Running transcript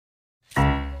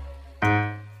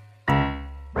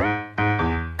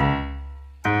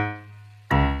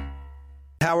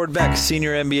Howard Beck,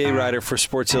 senior NBA writer for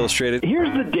Sports Illustrated.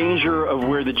 Here's the danger of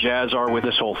where the Jazz are with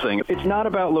this whole thing. It's not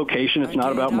about location. It's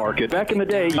not about market. Back in the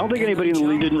day, I don't think anybody in the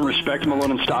league didn't respect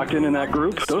Malone and Stockton in that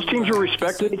group. Those teams were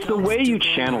respected. It's the way you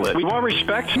channel it. We want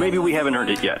respect. Maybe we haven't earned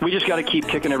it yet. We just got to keep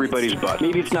kicking everybody's butt.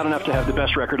 Maybe it's not enough to have the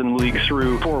best record in the league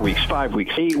through 4 weeks, 5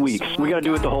 weeks, 8 weeks. We got to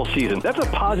do it the whole season. That's a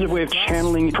positive way of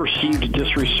channeling perceived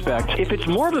disrespect. If it's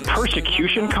more of a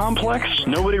persecution complex,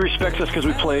 nobody respects us because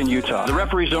we play in Utah. The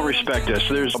referees don't respect us.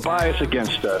 There's a bias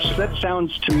against us. That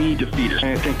sounds to me defeatist.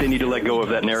 And I think they need to let go of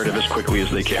that narrative as quickly as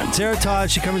they can. Sarah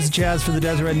Todd, she covers the Jazz for the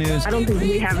Deseret News. I don't think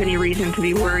we have any reason to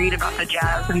be worried about the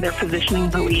Jazz and their positioning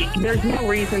in the league. There's no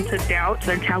reason to doubt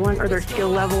their talent or their skill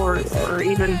level or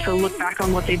even to look back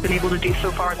on what they've been able to do so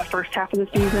far in the first half of the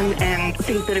season and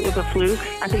think that it was a fluke.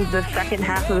 I think the second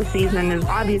half of the season is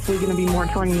obviously going to be more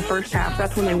telling than the first half.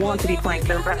 That's when they want to be playing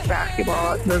their best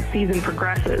basketball as the season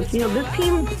progresses. This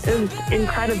team is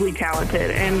incredibly talented,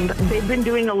 and they've been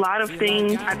doing a lot of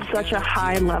things at such a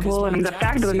high level, and the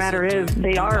fact of the matter is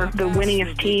they are the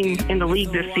winningest team in the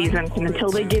league this season, and until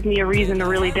they give me a reason to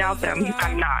really doubt them,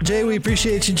 I'm not. Jay, we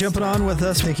appreciate you jumping on with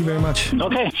us. Thank you very much.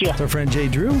 Okay, yeah. Our friend Jay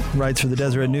Drew writes for the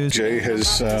Deseret News. Jay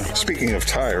has, speaking of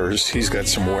tires, he's got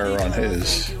some wear on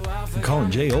his. You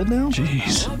calling Jay old now?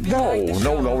 Jeez. No.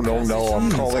 I'm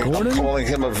calling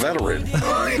him a veteran.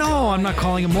 No, I'm not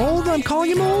calling him old. I'm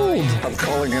calling him old. I'm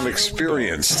calling him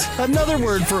experienced. Another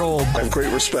word for old. I have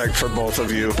great respect for both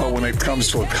of you, but when it comes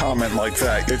to a comment like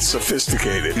that, it's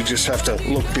sophisticated. You just have to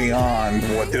look beyond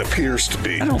what it appears to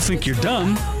be. I don't think you're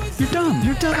dumb. You're dumb.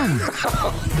 You're dumb.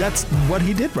 That's what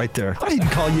he did right there. I didn't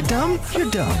call you dumb. You're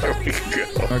dumb. There we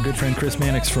go. Our good friend Chris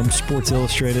Mannix from Sports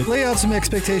Illustrated. Lay out some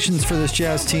expectations for this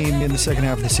Jazz team in the second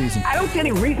half of the season. I don't see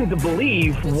any reason to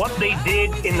believe what they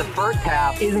did in the first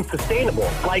half isn't sustainable.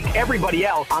 Like everybody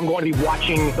else, I'm going to be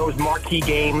watching those marquee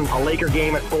games, a Laker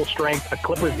game at full strength, a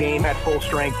Clippers game at full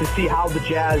strength to see how the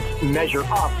Jazz measure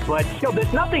up. But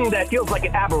there's nothing that feels like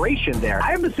an aberration there. I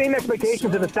have the same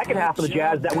expectations in the second half of the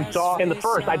Jazz that we saw in the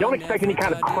first. I don't expect any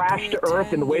kind of crash to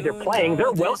earth in the way they're playing. They're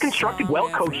a well-constructed,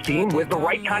 well-coached team with the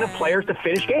right kind of players to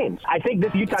finish games. I think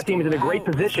this Utah team is in a great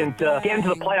position to get into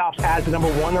the playoffs as the number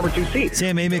 1, number 2 seed.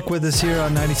 Sam Amick with us here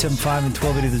on 97.5 and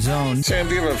 1280 The Zone. Sam,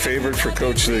 do you have a favorite for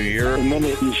Coach of the Year? The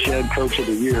minute you said Coach of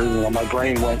the Year, my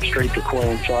brain went straight to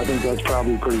Quinn, so I think that's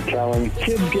probably pretty telling.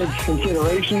 Kids get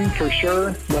consideration for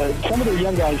sure, but some of the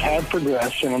young guys have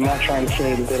progressed, and I'm not trying to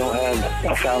say that they don't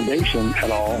have a foundation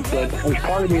at all, but there's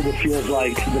part of me that feels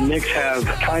like the Knicks have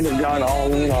kind of gone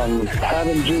all in on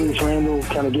having Julius Randle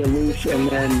kind of get loose and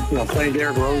then, playing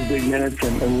Derrick Rose big minutes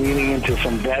and leaning into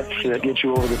some bets that get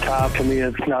you over the top. To me,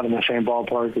 it's not in the same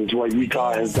ballpark as what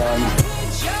Utah has done.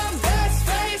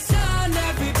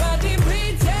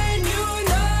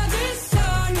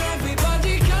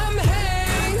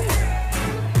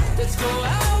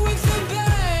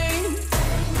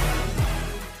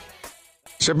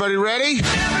 Is everybody ready?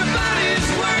 Everybody's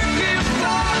working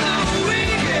for the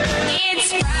weekend. It's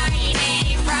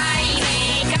Friday,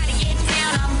 gotta get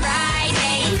down on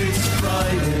Friday. It's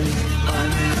Friday,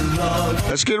 I'm in love.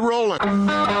 Let's get rolling.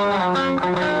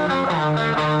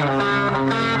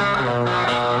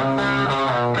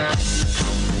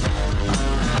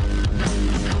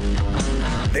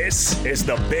 This is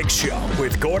The Big Show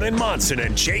with Gordon Monson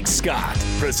and Jake Scott,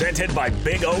 presented by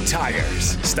Big O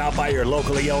Tires. Stop by your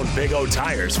locally owned Big O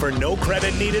Tires for no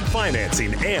credit needed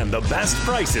financing and the best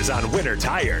prices on winter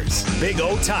tires. Big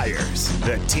O Tires,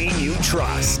 the team you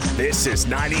trust. This is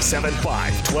 97.5,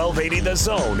 1280 The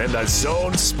Zone and The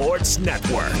Zone Sports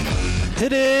Network.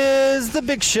 It is The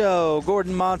Big Show.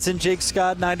 Gordon Monson, Jake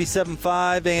Scott,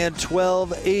 97.5 and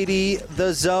 1280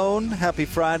 The Zone. Happy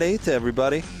Friday to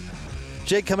everybody.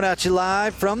 Jake coming at you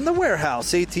live from the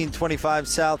warehouse, 1825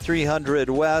 South, 300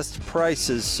 West.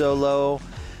 Prices so low,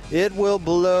 it will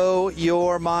blow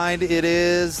your mind. It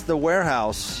is the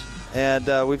warehouse, and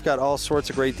we've got all sorts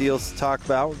of great deals to talk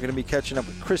about. We're going to be catching up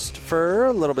with Christopher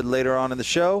a little bit later on in the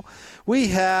show. We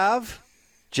have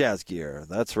Jazz gear.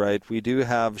 That's right. We do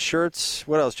have shirts.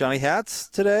 What else, Johnny? Hats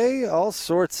today. All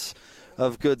sorts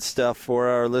of good stuff for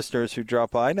our listeners who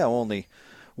drop by. Now only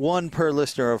one per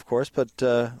listener, of course, but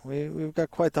we've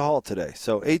got quite the haul today.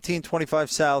 So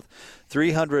 1825 South,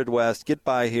 300 West. Get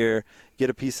by here, get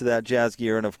a piece of that Jazz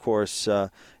gear, and of course,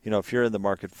 if you're in the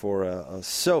market for a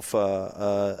sofa,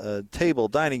 a table,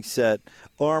 dining set,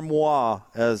 armoire,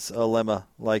 as Alema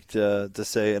liked to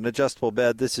say, an adjustable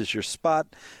bed, this is your spot.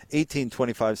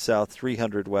 1825 South,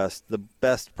 300 West. The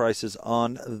best prices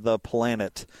on the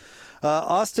planet.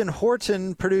 Austin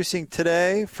Horton producing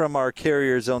today from our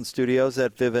Carrier Zone studios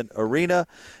at Vivint Arena,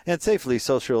 and safely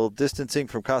social distancing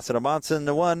from Casa de Monson,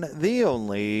 the one, the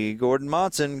only, Gordon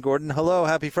Monson. Gordon, hello.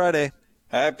 Happy Friday.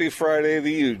 Happy Friday to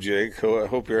you, Jake. I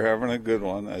hope you're having a good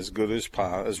one, as good as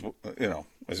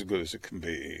as good as it can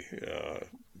be,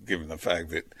 given the fact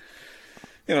that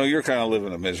you're kind of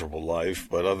living a miserable life.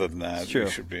 But other than that, you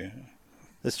should be.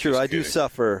 It's true. I do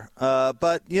suffer.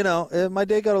 But, my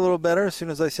day got a little better as soon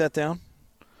as I sat down.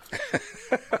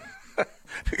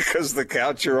 Because the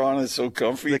couch you're on is so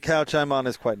comfy? The couch I'm on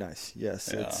is quite nice. Yes,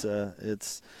 yeah.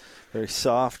 It's very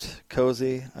soft,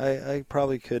 cozy. I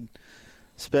probably could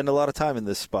spend a lot of time in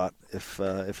this spot if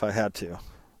I had to.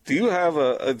 Do you have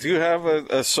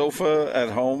a sofa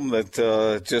at home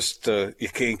that just you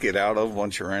can't get out of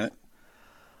once you're in it?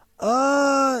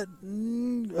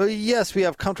 Yes, we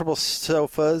have comfortable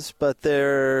sofas, but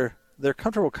they're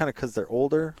comfortable kind of because they're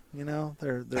older.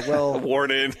 They're well worn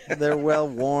in. They're well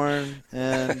worn,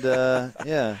 and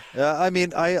I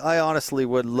mean, I honestly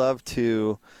would love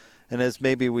to, and as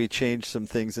maybe we change some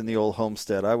things in the old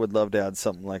homestead, I would love to add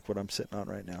something like what I'm sitting on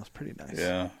right now. It's pretty nice.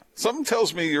 Yeah, something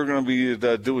tells me you're going to be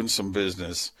doing some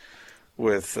business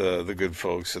with the good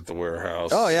folks at the warehouse.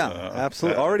 Oh yeah,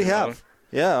 absolutely. Already have.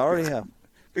 Yeah, already have.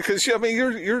 Because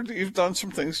you've done some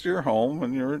things to your home,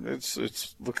 and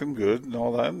it's looking good and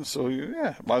all that, and so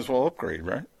might as well upgrade,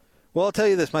 right? Well, I'll tell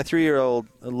you this: my 3-year-old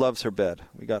loves her bed.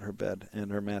 We got her bed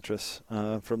and her mattress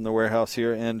from the warehouse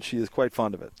here, and she is quite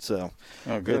fond of it. So,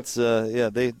 good. It's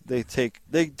they take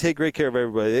great care of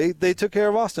everybody. They took care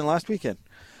of Austin last weekend.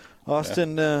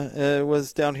 Austin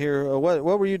was down here. What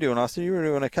were you doing, Austin? You were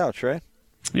doing a couch, right?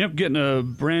 Yep, getting a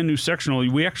brand new sectional.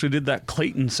 We actually did that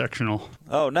Clayton sectional.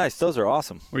 Oh, nice. Those are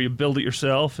awesome. Where you build it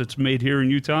yourself. It's made here in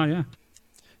Utah, yeah.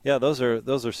 Yeah, those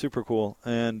are super cool.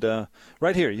 And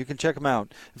right here, you can check them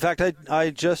out. In fact, I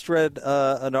just read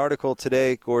an article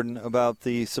today, Gordon, about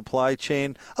the supply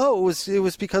chain. Oh, it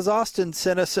was because Austin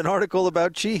sent us an article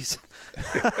about cheese.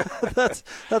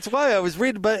 That's why I was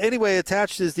reading. But anyway,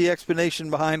 attached is the explanation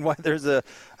behind why there's a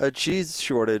cheese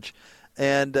shortage.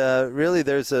 And really,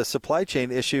 there's a supply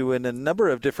chain issue in a number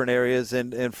of different areas,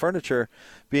 and furniture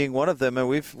being one of them. And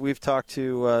we've talked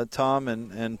to Tom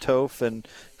and Toph and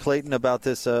Clayton about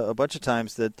this a bunch of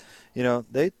times. That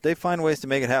they find ways to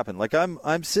make it happen. Like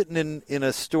I'm sitting in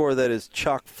a store that is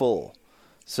chock full.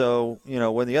 So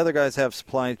when the other guys have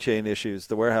supply chain issues,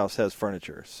 the warehouse has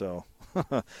furniture. So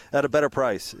at a better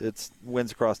price, it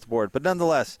wins across the board. But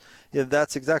nonetheless,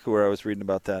 that's exactly where I was reading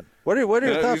about that. What are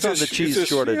your thoughts on the cheese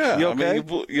shortage? Yeah, you okay? I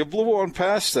mean, you blew on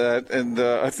past that, and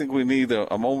I think we need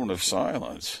a moment of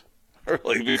silence,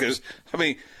 really, because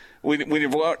when you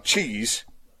blow out cheese,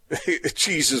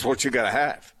 cheese is what you got to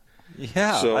have.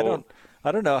 Yeah, so,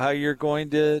 I don't know how you're going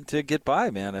to get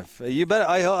by, man. If you bet,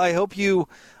 I hope you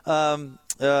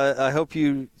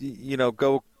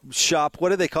go shop. What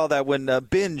do they call that when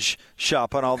binge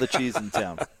shop on all the cheese in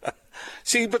town?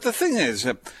 See, but the thing is,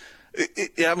 I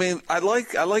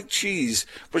like cheese,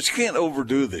 but you can't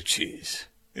overdo the cheese.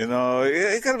 You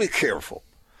got to be careful.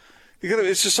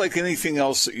 It's just like anything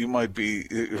else that you might be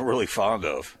really fond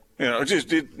of.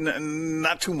 Just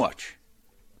not too much.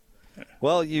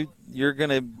 Well, you're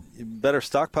gonna better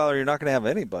stockpile, or you're not gonna have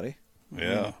anybody.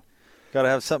 Yeah. Got to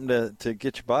have something to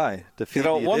get you by, to feed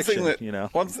the addiction.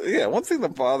 One thing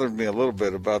that bothered me a little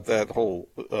bit about that whole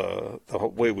the whole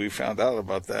way we found out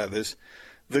about that is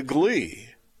the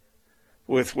glee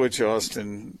with which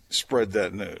Austin spread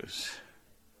that news.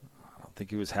 I don't think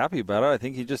he was happy about it. I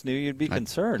think he just knew you'd be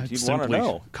concerned. You'd want to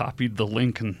know. Copied the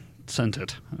link and sent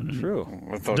it.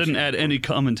 True. Didn't add any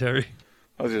commentary.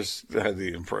 I just had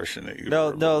the impression that you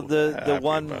were the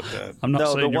one. About that. I'm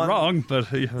not saying you're wrong,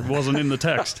 but it wasn't in the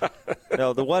text.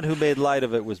 No, the one who made light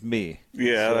of it was me.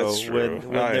 Yeah, so that's true.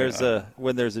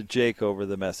 When there's a Jake over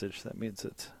the message, that means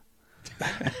it's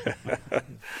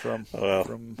from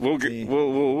we'll me.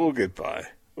 We'll get by.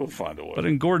 We'll find a way. But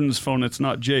in Gordon's phone, it's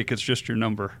not Jake. It's just your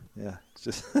number. Yeah, it's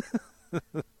just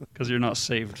because you're not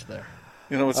saved there.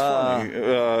 It's funny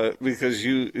because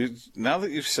now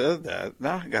that you've said that,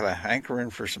 now I got a hankering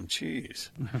for some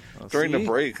cheese. During the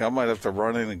break, I might have to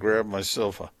run in and grab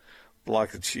myself a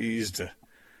block of cheese to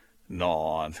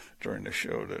gnaw on during the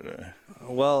show today.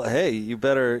 Well, hey, you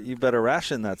better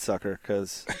ration that sucker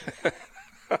because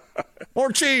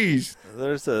more cheese.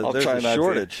 There's a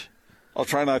shortage. I'll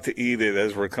try not to eat it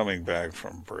as we're coming back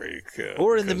from break.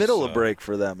 Or in the middle of break,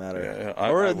 for that matter.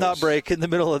 Yeah, not break, in the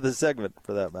middle of the segment,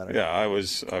 for that matter. Yeah, I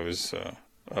was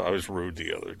rude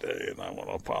the other day, and I want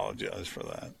to apologize for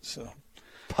that. So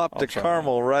popped a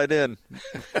caramel right in.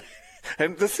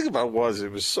 And the thing about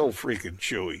it was so freaking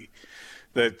chewy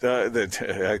that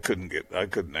I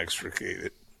couldn't extricate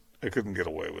it. I couldn't get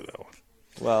away with that one.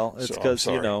 Well, it's So, because,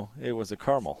 I'm sorry. it was a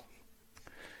caramel.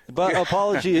 But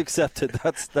apology accepted.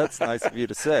 That's nice of you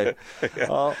to say.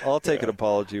 I'll take an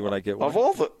apology when I get one. Of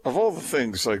all the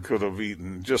things I could have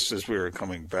eaten just as we were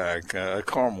coming back,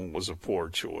 caramel was a poor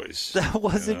choice. That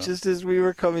wasn't just as we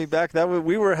were coming back.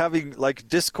 We were having like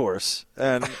discourse,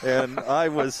 and I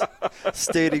was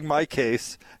stating my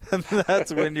case, and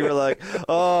that's when you were like,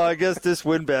 "Oh, I guess this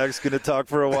windbag's going to talk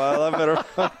for a while.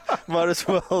 I might as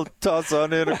well toss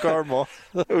on in a caramel."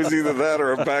 It was either that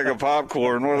or a bag of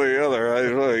popcorn, one or the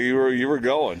other. You were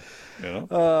going.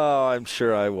 Oh, I'm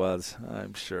sure I was.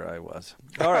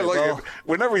 All right. Well,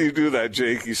 whenever you do that,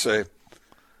 Jake, you say,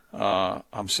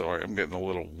 "I'm sorry, I'm getting a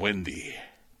little windy."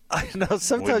 I know.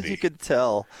 Sometimes you can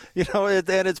tell, and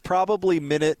it's probably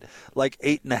minute like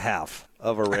 8.5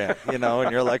 of a rant, and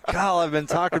you're like, "God, I've been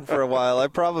talking for a while. I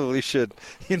probably should,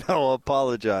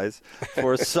 apologize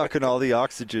for sucking all the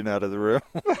oxygen out of the room."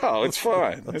 No, it's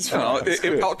fine. It's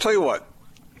fine. I'll tell you what.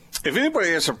 If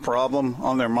anybody has a problem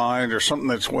on their mind or something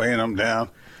that's weighing them down,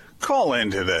 call in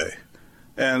today,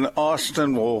 and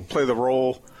Austin will play the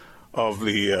role of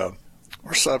the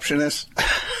receptionist.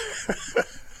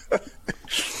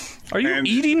 Are you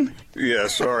eating? Yeah,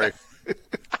 sorry.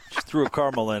 Just threw a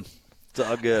caramel in. It's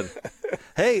all good.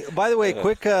 Hey, by the way,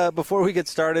 quick, before we get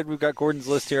started, we've got Gordon's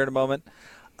list here in a moment.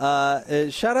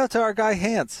 Shout out to our guy,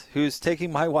 Hans, who's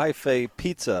taking my wife a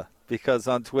pizza because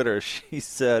on Twitter she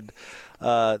said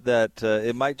that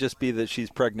it might just be that she's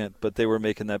pregnant, but they were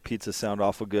making that pizza sound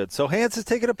awful good. So Hans is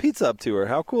taking a pizza up to her.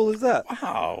 How cool is that?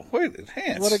 Wow. Wait,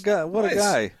 Hans. What a guy. What a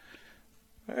guy.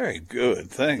 Very good.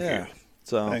 Thank you.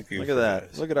 So Thank you look for at that.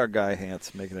 this. Look at our guy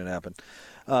Hans making it happen.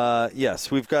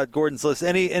 Yes, we've got Gordon's list.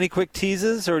 Any quick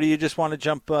teases, or do you just want to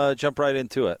jump right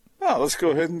into it? No, let's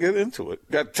go ahead and get into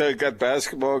it. Got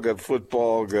basketball, got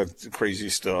football, got crazy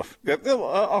stuff, got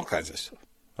all kinds of stuff.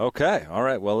 Okay. All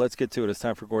right. Well, let's get to it. It's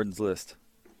time for Gordon's list.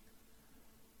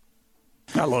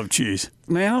 I love cheese.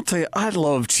 Man, I'll tell you, I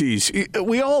love cheese.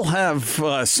 We all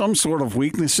have some sort of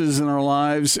weaknesses in our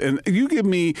lives, and you give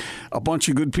me a bunch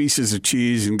of good pieces of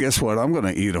cheese, and guess what? I'm going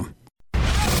to eat them.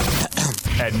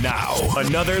 And now,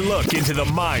 another look into the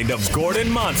mind of Gordon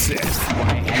Monson.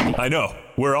 I know,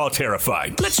 we're all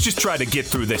terrified. Let's just try to get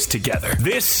through this together.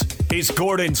 This is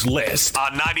Gordon's List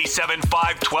on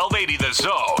 97.5 1280 The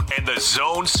Zone and The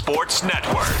Zone Sports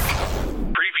Network.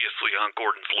 Previously on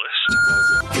Gordon's List.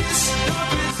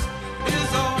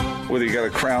 Whether you got a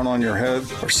crown on your head,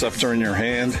 or scepter in your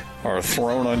hand, or a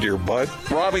throne under your butt,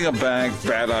 robbing a bank,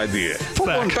 bad idea. Put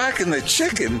one back in the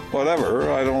chicken,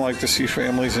 whatever. I don't like to see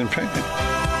families in pain.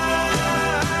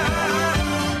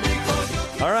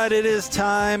 All right, it is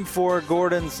time for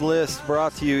Gordon's List,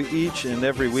 brought to you each and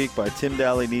every week by Tim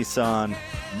Daly Nissan.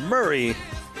 Murray,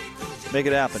 make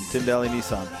it happen. Tim Daly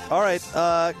Nissan. All right,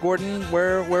 Gordon,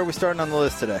 where are we starting on the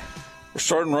list today? We're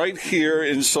starting right here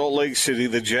in Salt Lake City.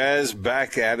 The Jazz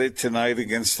back at it tonight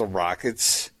against the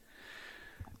Rockets.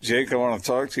 Jake, I want to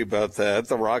talk to you about that.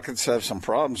 The Rockets have some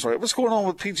problems, right? What's going on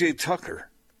with P.J. Tucker?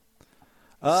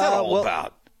 What's that all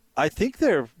about? I think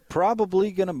they're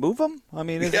probably going to move him. I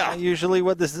mean, isn't that usually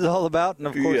what this is all about? And,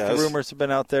 of course, the rumors have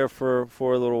been out there for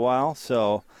a little while.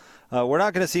 So we're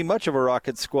not going to see much of a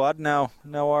Rockets squad now,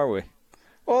 are we?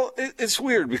 Well, it's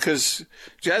weird because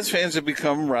Jazz fans have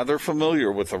become rather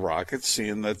familiar with the Rockets,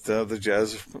 seeing that the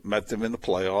Jazz met them in the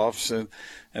playoffs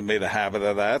and made a habit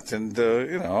of that. And,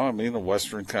 a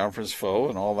Western Conference foe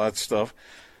and all that stuff.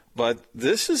 But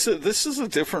this is a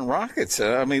different Rockets.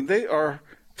 I mean, they are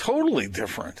totally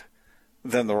different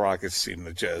than the Rockets team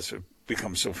the Jazz have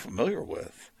become so familiar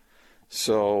with.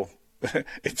 So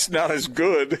it's not as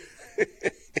good.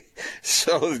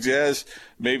 So the Jazz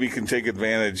maybe can take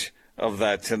advantage of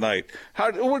that tonight.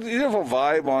 Do you have a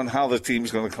vibe on how the team's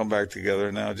going to come back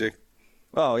together now, Jake?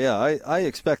 Oh, yeah. I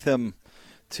expect them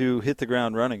to hit the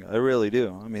ground running. I really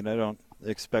do. I mean, I don't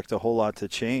expect a whole lot to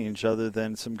change other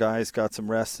than some guys got some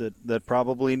rest that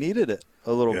probably needed it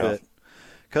a little bit.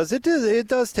 Because it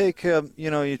does take,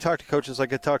 you talk to coaches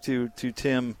like I talked to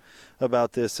Tim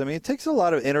about this. I mean, it takes a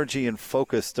lot of energy and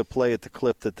focus to play at the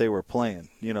clip that they were playing,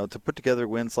 to put together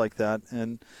wins like that.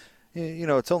 And,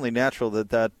 it's only natural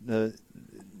that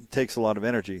takes a lot of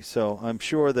energy. So I'm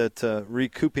sure that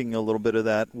recouping a little bit of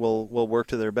that will work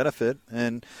to their benefit.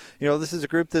 And, this is a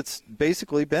group that's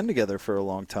basically been together for a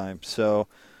long time. So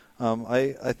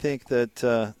I think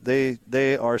that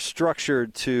they are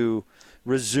structured to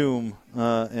resume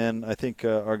and I think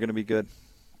are going to be good.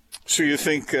 So you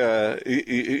think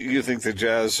the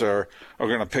Jazz are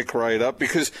going to pick right up?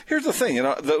 Because here's the thing,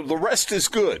 the rest is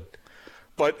good.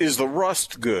 But is the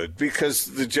rust good? Because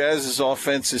the Jazz's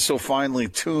offense is so finely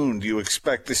tuned. Do you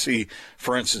expect to see,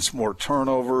 for instance, more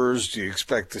turnovers? Do you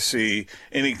expect to see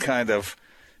any kind of,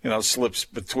 slips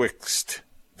betwixt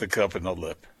the cup and the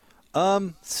lip?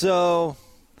 So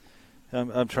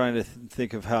I'm trying to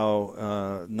think of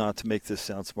how not to make this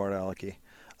sound smart alecky.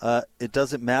 It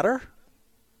doesn't matter?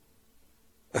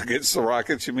 Against the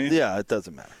Rockets, you mean? Yeah, it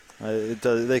doesn't matter. It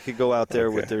does. They could go out there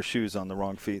with their shoes on the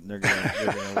wrong feet, and they're going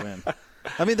to win.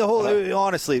 I mean,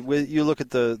 honestly, you look at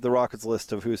the Rockets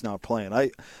list of who's not playing. I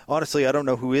don't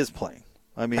know who is playing.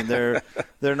 I mean, they're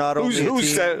not only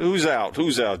who's out.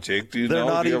 Who's out, Jake? Do you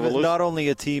know? Not only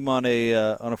a team on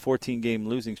a 14-game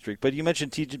losing streak, but you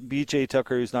mentioned B.J.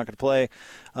 Tucker, who's not going to play.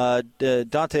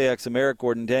 Dante Exum, Eric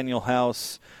Gordon, Daniel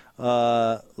House.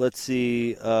 Let's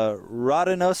see,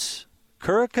 Rodinos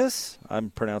Kurikas. I'm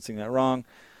pronouncing that wrong.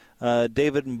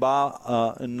 David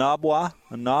Nabwa.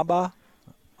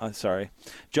 Sorry.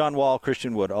 John Wall,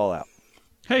 Christian Wood, all out.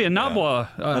 Hey, Nabwa,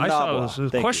 I saw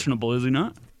was questionable, is he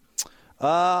not?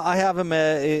 I have him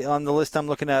on the list I'm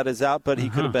looking at is out, but he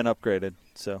could have been upgraded,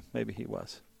 so maybe he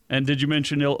was. And did you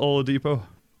mention Oladipo?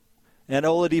 And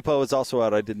Oladipo is also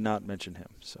out. I did not mention him.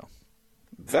 So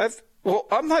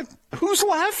I'm not. Who's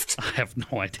left? I have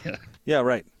no idea. Yeah,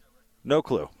 right. No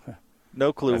clue.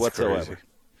 No clue That's whatsoever. Crazy.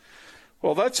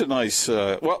 Well, that's a nice.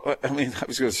 I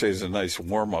was going to say it's a nice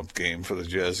warm-up game for the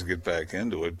Jazz to get back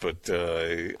into it, but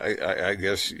I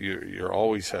guess you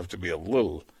always have to be a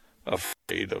little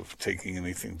afraid of taking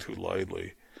anything too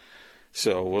lightly.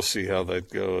 So we'll see how that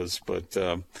goes. But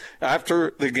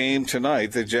after the game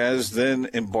tonight, the Jazz then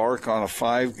embark on a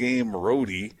 5-game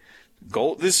roadie.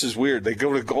 This is weird. They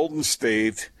go to Golden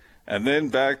State and then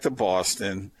back to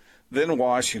Boston, then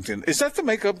Washington. Is that the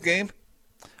makeup game?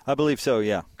 I believe so,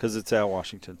 yeah, because it's at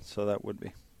Washington, so that would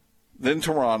be. Then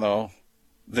Toronto,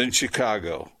 then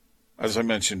Chicago, as I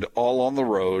mentioned, all on the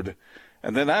road.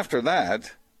 And then after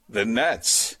that, the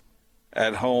Nets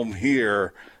at home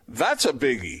here. That's a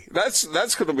biggie. That's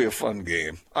going to be a fun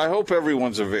game. I hope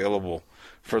everyone's available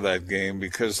for that game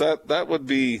because that would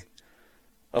be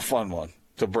a fun one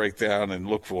to break down and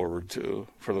look forward to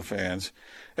for the fans.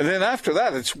 And then after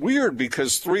that, it's weird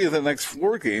because 3 of the next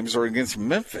 4 games are against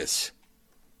Memphis.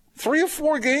 3 or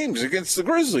 4 games against the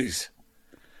Grizzlies.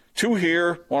 2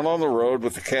 here, 1 on the road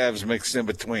with the Cavs mixed in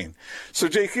between. So,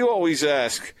 Jake, you always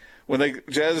ask, when the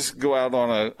Jazz go out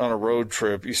on a road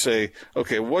trip, you say,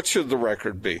 okay, what should the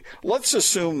record be? Let's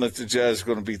assume that the Jazz are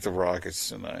going to beat the Rockets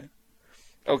tonight.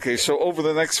 Okay, so over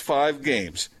the next 5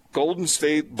 games, Golden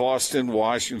State, Boston,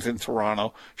 Washington,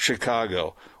 Toronto,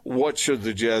 Chicago, what should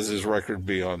the Jazz's record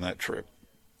be on that trip?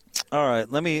 All right,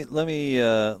 let me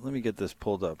get this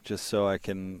pulled up just so I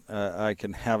can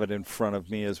have it in front of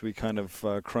me as we kind of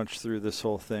crunch through this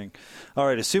whole thing. All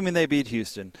right, assuming they beat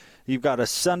Houston, you've got a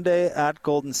Sunday at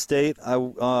Golden State. I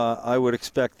would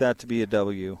expect that to be a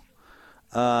W.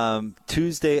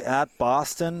 Tuesday at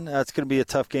Boston, that's going to be a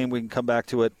tough game. We can come back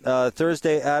to it.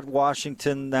 Thursday at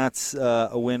Washington, that's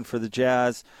a win for the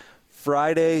Jazz.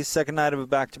 Friday, second night of a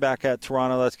back-to-back at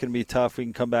Toronto, that's going to be tough. We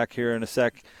can come back here in a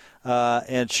sec.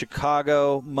 And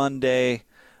Chicago Monday,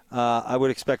 I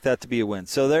would expect that to be a win.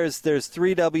 So there's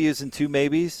 3 W's and 2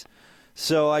 maybes.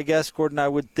 So I guess, Gordon, I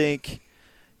would think,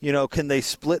 can they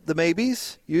split the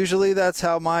maybes? Usually that's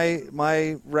how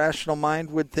my rational mind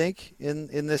would think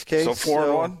in this case. So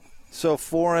 4-1? So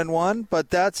 4-1, but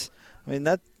that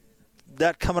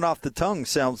coming off the tongue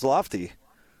sounds lofty.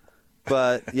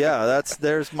 But yeah,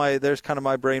 there's kind of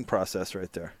my brain process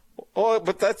right there. Oh,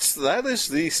 but that is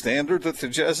the standard that the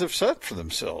Jazz have set for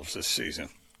themselves this season.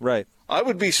 Right. I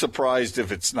would be surprised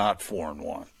if it's not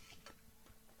 4-1.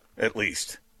 At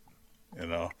least,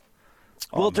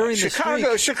 Well, during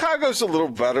the Chicago's a little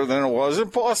better than it was.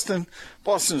 And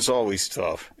Boston's always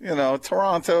tough.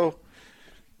 Toronto,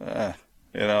 But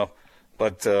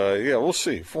we'll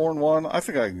see. 4-1. I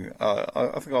think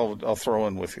I'll throw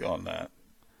in with you on that.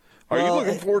 Are you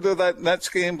looking forward to that Nets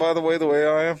game? By the way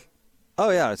I am. Oh,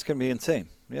 yeah, it's going to be insane.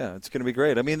 Yeah, it's going to be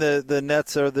great. I mean, the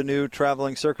Nets are the new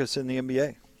traveling circus in the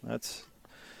NBA. I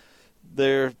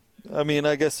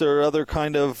guess there are other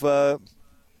kind of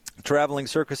traveling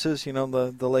circuses,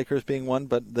 the Lakers being one,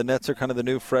 but the Nets are kind of the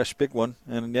new, fresh, big one.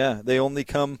 And, yeah, they only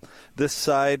come this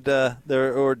side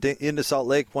into Salt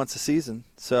Lake once a season.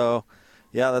 So,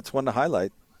 yeah, that's one to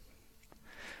highlight.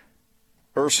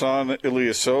 Ersan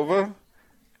Ilyasova.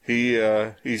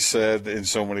 He said in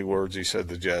so many words,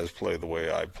 the Jazz play the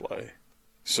way I play.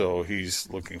 So he's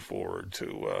looking forward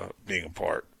to being a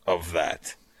part of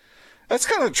that. That's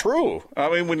kind of true. I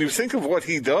mean, when you think of what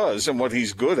he does and what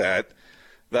he's good at,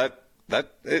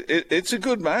 it's a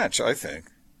good match, I think.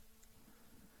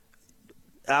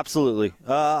 Absolutely.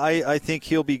 I think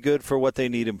he'll be good for what they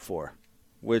need him for,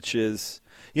 which is,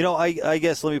 I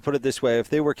guess let me put it this way. If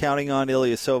they were counting on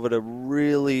Ilyasova to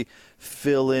really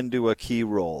fill into a key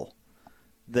role,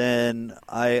 then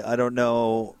I don't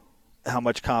know how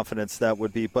much confidence that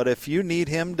would be. But if you need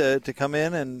him to come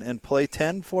in and play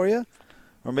 10 for you,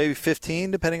 or maybe 15,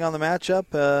 depending on the matchup,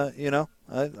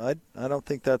 I don't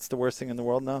think that's the worst thing in the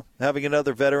world, no. Having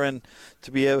another veteran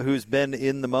who's been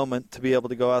in the moment to be able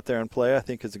to go out there and play, I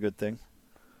think is a good thing.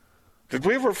 Did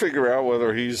we ever figure out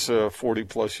whether he's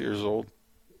 40-plus years old?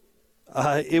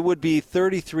 It would be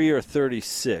 33 or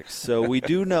 36, so we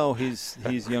do know he's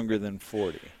younger than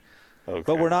 40. Okay.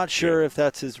 But we're not sure if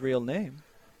that's his real name.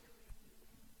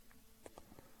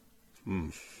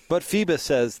 But FIBA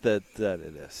says that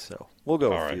it is, so we'll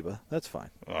go with FIBA. That's fine.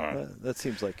 All right. That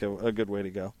seems like a good way to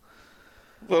go.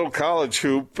 Little college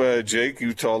hoop, Jake.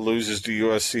 Utah loses to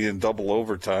USC in double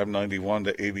overtime,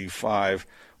 91-85.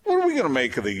 What are we going to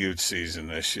make of the Ute season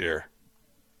this year?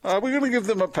 Are we going to give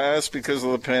them a pass because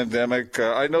of the pandemic?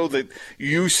 I know that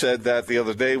you said that the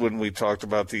other day when we talked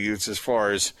about the Utes as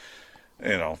far as,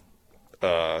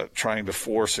 trying to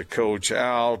force a coach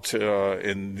out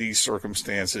in these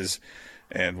circumstances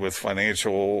and with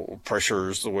financial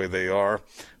pressures the way they are.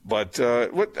 But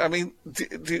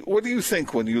what do you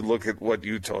think when you look at what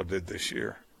Utah did this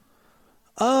year?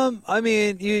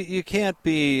 You can't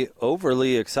be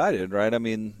overly excited, right?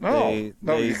 No,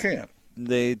 you can't.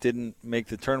 They didn't make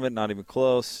the tournament, not even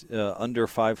close, under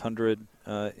 500,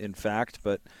 in fact.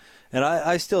 And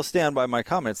I still stand by my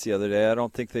comments the other day. I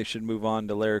don't think they should move on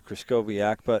to Larry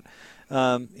Kryskowiak. But,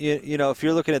 if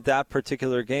you're looking at that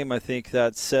particular game, I think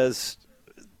that says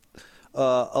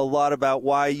a lot about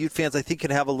why Ute fans, I think,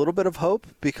 can have a little bit of hope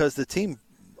because the team,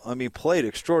 played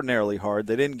extraordinarily hard.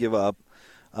 They didn't give up.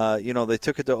 They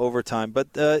took it to overtime.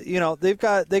 But,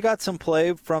 they got some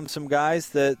play from some guys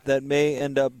that may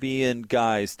end up being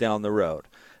guys down the road.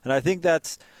 And I think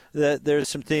that there's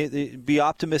something. Be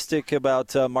optimistic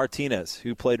about Martinez,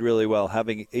 who played really well,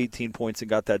 having 18 points and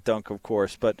got that dunk, of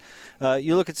course. But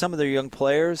you look at some of their young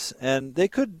players, and they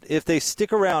could, if they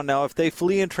stick around now, if they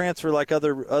flee and transfer like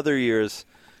other years,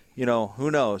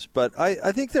 who knows? But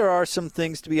I think there are some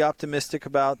things to be optimistic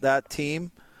about that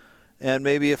team. And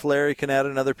maybe if Larry can add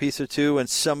another piece or two and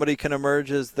somebody can emerge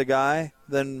as the guy,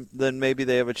 then maybe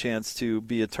they have a chance to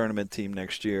be a tournament team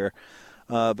next year.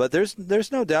 But there's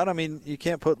no doubt. You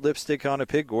can't put lipstick on a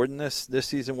pig, Gordon. This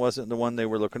season wasn't the one they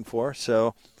were looking for.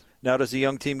 So now does the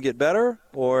young team get better,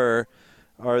 or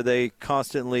are they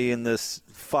constantly in this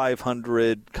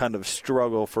 500 kind of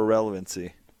struggle for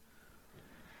relevancy?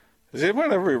 Has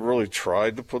anyone ever really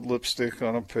tried to put lipstick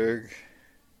on a pig?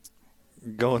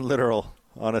 Going literal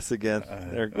on us again.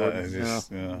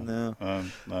 No.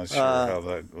 I'm not sure how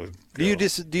that would go. Do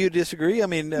you disagree?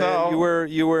 No.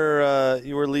 You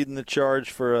were leading the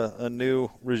charge for a new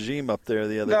regime up there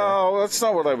the other day. No, that's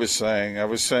not what I was saying. I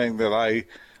was saying that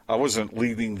I wasn't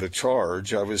leading the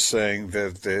charge. I was saying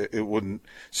that it wouldn't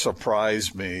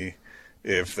surprise me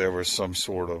if there was some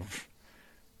sort of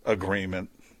agreement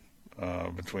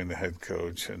between the head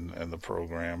coach and the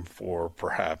program for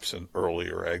perhaps an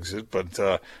earlier exit. But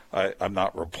I'm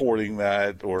not reporting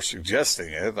that or suggesting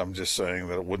it. I'm just saying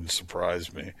that it wouldn't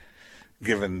surprise me,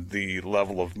 given the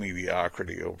level of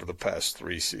mediocrity over the past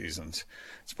 3 seasons.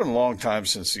 It's been a long time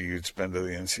since the Utes been to the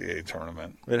NCAA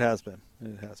tournament. It has been.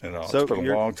 So it's been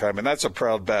a long time. And that's a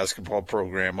proud basketball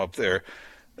program up there,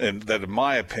 and that, in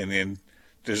my opinion,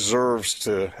 deserves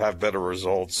to have better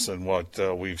results than what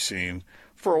we've seen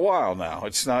for a while now.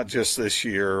 It's not just this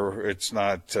year. It's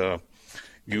not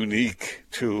unique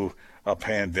to a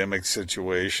pandemic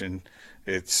situation.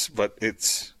 It's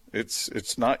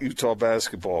not Utah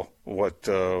basketball what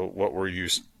we're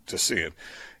used to seeing.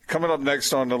 Coming up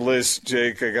next on the list,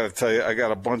 Jake, I got to tell you, I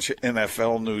got a bunch of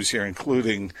NFL news here,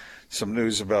 including some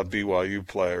news about BYU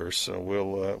players. So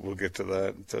we'll get to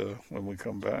that when we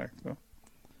come back.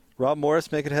 Rob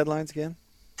Morris making headlines again?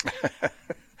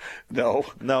 No,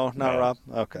 not Rob.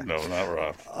 Okay. No, not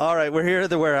Rob. All right, we're here at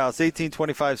the warehouse,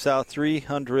 1825 South,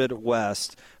 300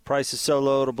 West. Price is so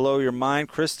low to blow your mind.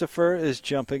 Christopher is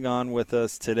jumping on with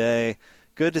us today.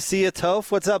 Good to see you,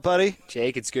 Toph. What's up, buddy?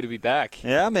 Jake, it's good to be back.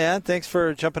 Yeah, man. Thanks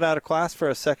for jumping out of class for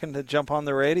a second to jump on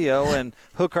the radio and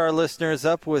hook our listeners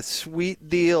up with sweet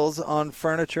deals on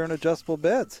furniture and adjustable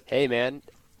beds. Hey, man.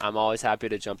 I'm always happy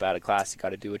to jump out of class. You got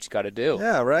to do what you got to do.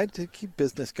 Yeah, right. To keep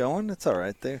business going. It's all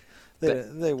right. They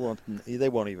won't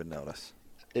even notice.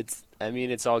 It's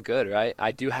all good, right?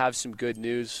 I do have some good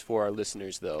news for our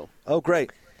listeners, though. Oh,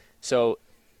 great. So,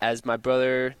 as my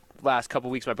brother, last couple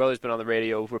weeks, my brother's been on the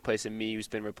radio replacing me, who's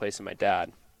been replacing my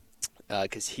dad.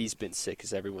 because he's been sick,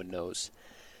 as everyone knows.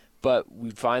 But we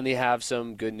finally have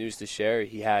some good news to share.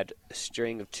 He had a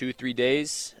string of 2-3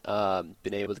 days,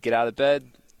 been able to get out of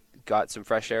bed, got some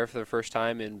fresh air for the first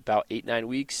time in about 8-9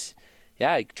 weeks.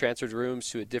 Yeah, he transferred rooms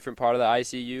to a different part of the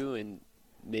ICU, and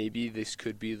maybe this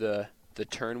could be the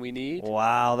turn we need.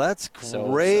 Wow, that's great. So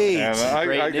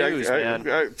great news, man.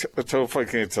 Toph, I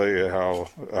can't tell you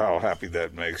how happy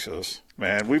that makes us.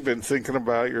 Man, we've been thinking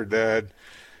about your dad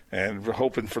and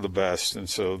hoping for the best, and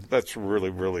so that's really,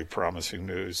 really promising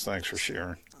news. Thanks for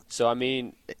sharing. So, I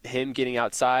mean, him getting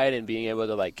outside and being able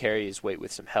to, like, carry his weight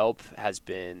with some help has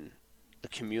been a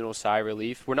communal sigh of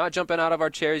relief. We're not jumping out of our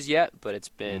chairs yet, but it's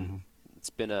been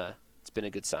a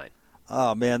good sign.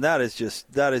 Oh man, that is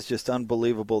just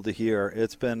unbelievable to hear.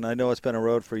 I know it's been a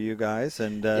road for you guys,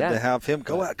 and to have him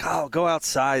go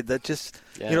outside, that just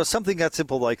something that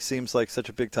simple seems like such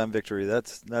a big time victory.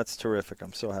 That's terrific.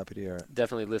 I'm so happy to hear it.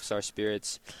 Definitely lifts our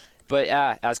spirits. But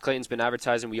yeah, as Clayton's been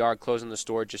advertising, we are closing the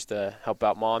store just to help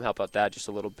out Mom, help out Dad just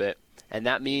a little bit, and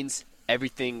that means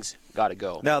everything's got to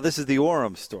go. Now this is the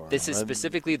Orem store. This is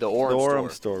specifically the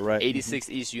Orem store, right? 86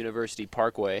 East University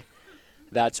Parkway.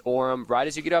 That's Orem. Right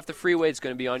as you get off the freeway, it's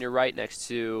going to be on your right next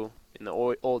to in the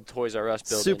old Toys R Us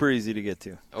building. Super easy to get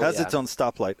to. Has its own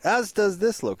stoplight, as does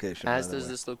this location.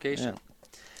 Yeah.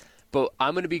 But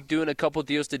I'm going to be doing a couple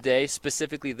deals today.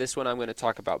 Specifically, this one I'm going to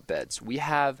talk about beds. We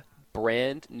have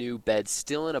brand new beds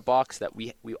still in a box that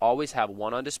we always have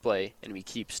one on display, and we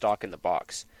keep stock in the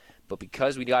box. But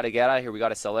because we got to get out of here, we got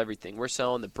to sell everything. We're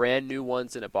selling the brand new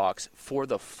ones in a box for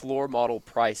the floor model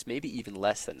price, maybe even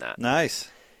less than that. Nice.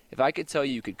 If I could tell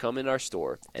you could come in our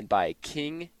store and buy a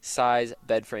king-size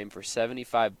bed frame for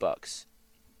 $75,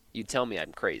 you'd tell me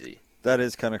I'm crazy. That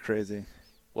is kind of crazy.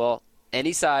 Well,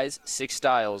 any size, 6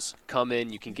 styles, come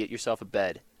in, you can get yourself a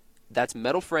bed. That's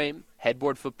metal frame,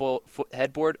 headboard,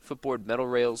 footboard, metal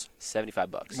rails,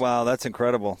 $75. Wow, that's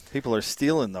incredible. People are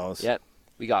stealing those. Yep.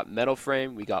 We got metal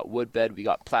frame, we got wood bed, we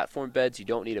got platform beds. You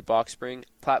don't need a box spring.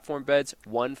 Platform beds,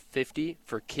 $150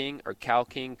 for king or Cal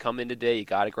King. Come in today, you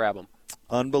got to grab them.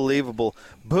 Unbelievable.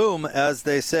 Boom, as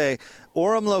they say.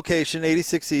 Orem location,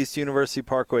 86 East University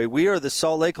Parkway. We are the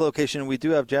Salt Lake location, and we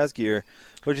do have Jazz gear.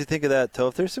 What did you think of that,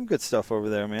 Toph? There's some good stuff over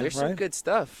there, man. There's some good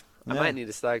stuff. I might need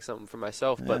to snag something for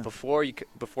myself, but before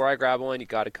I grab one, you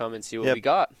got to come and see what we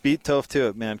got. Beat Toph to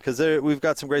it, man, because we've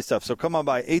got some great stuff. So come on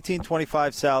by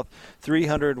 1825 South,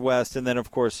 300 West, and then, of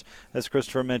course, as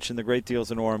Christopher mentioned, the great deals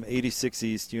in Orem, 86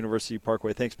 East University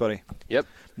Parkway. Thanks, buddy. Yep.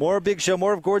 More Big Show,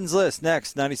 more of Gordon's List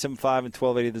next, 97.5 and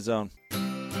 1280 The Zone.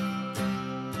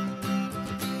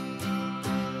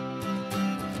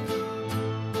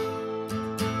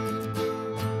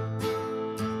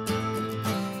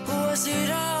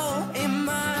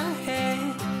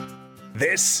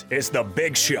 This is The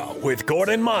Big Show with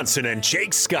Gordon Monson and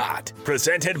Jake Scott,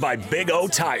 presented by Big O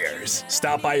Tires.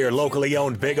 Stop by your locally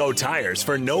owned Big O Tires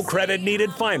for no credit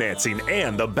needed financing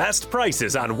and the best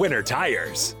prices on winter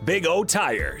tires. Big O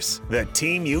Tires, the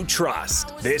team you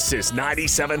trust. This is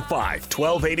 97.5,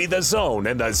 1280 The Zone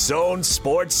and The Zone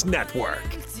Sports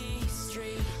Network.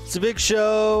 It's a Big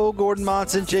Show. Gordon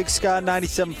Monson, Jake Scott,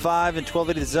 97.5 and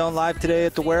 1280 The Zone, live today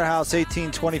at the warehouse,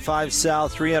 1825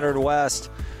 South, 300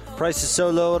 West. Price is so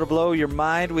low it'll blow your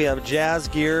mind. We have Jazz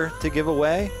gear to give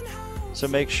away, so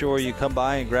make sure you come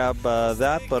by and grab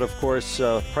that. But, of course,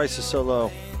 price is so low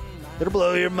it'll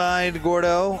blow your mind,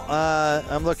 Gordo.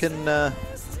 I'm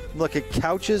looking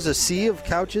couches, a sea of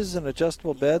couches and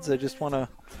adjustable beds. I just kind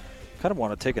of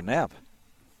want to take a nap.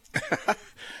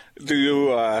 Do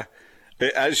you,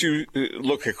 as you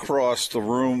look across the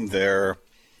room there,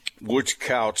 which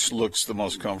couch looks the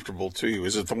most comfortable to you?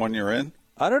 Is it the one you're in?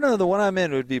 I don't know. The one I'm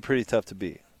in would be pretty tough to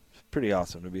beat. It's pretty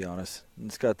awesome, to be honest.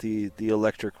 It's got the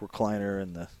electric recliner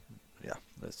and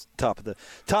that's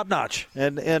top notch.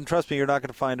 And trust me, you're not going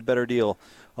to find a better deal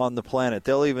on the planet.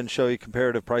 They'll even show you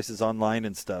comparative prices online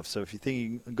and stuff. So if you think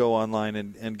you can go online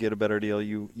and get a better deal,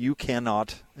 you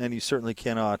cannot, and you certainly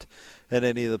cannot at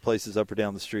any of the places up or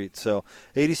down the street. So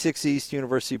 86 East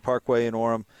University Parkway in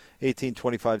Orem,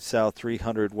 1825 South,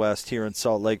 300 West here in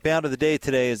Salt Lake. Band of the day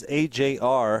today is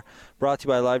AJR, brought to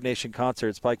you by Live Nation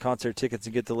Concerts. Buy concert tickets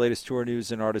and get the latest tour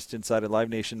news and artist insight at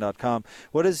livenation.com.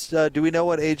 What is? Do we know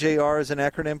what AJR is an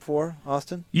acronym for,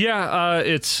 Austin? Yeah,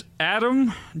 it's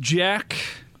Adam, Jack,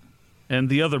 and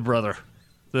the other brother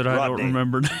that I don't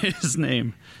remember his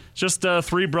name. Just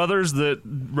 3 brothers that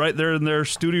right there in their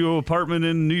studio apartment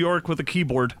in New York with a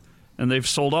keyboard. And they've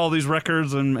sold all these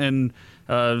records and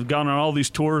gone on all these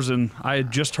tours. And I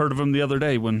had just heard of them the other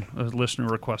day when a listener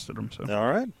requested them. So. All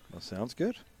right. Well, sounds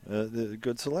good.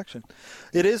 Good selection.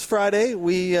 It is Friday.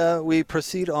 We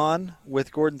proceed on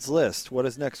with Gordon's list. What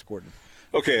is next, Gordon?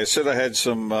 Okay, I said I had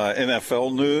some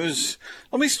NFL news.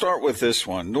 Let me start with this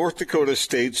one. North Dakota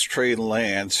State's Trey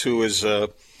Lance, who is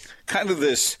kind of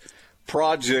this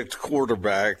project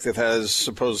quarterback that has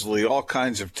supposedly all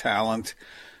kinds of talent,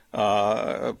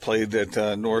 played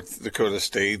at North Dakota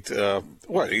State.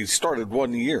 He started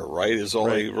 1 year, right, is all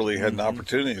he really had an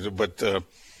opportunity to. But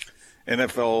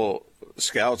NFL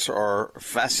scouts are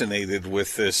fascinated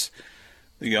with this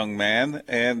young man,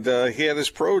 and he had his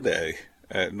pro day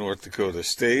at North Dakota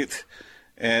State,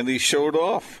 and he showed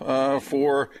off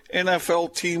for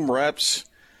NFL team reps.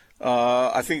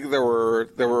 I think there were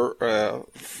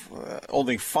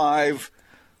only 5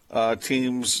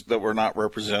 teams that were not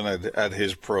represented at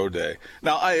his pro day.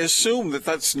 Now, I assume that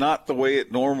that's not the way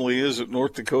it normally is at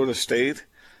North Dakota State.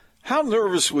 How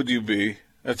nervous would you be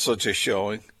at such a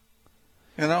showing?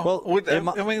 You know,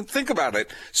 I mean, think about it.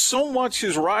 So much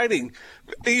is riding.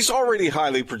 He's already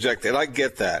highly projected. I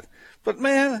get that. But,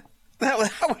 man,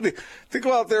 to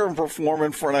go out there and perform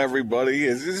in front of everybody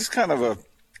is kind of an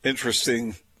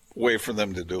interesting way for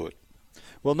them to do it.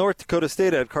 Well, North Dakota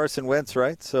State had Carson Wentz,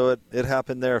 right? So it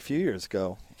happened there a few years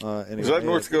ago. Anyway. Was that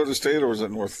North Dakota State or was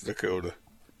it North Dakota?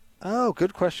 Oh,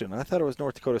 good question. I thought it was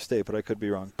North Dakota State, but I could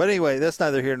be wrong. But anyway, that's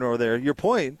neither here nor there. Your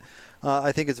point,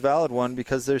 I think, is a valid one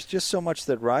because there's just so much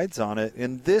that rides on it.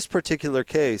 In this particular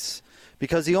case,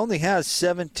 because he only has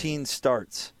 17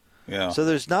 starts. Yeah. So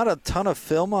there's not a ton of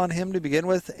film on him to begin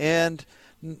with, and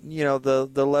you know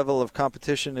the level of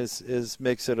competition is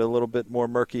makes it a little bit more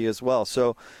murky as well.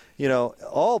 So, you know,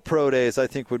 all pro days I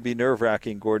think would be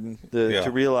nerve-wracking, Gordon,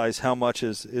 to realize how much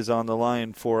is on the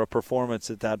line for a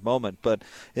performance at that moment. But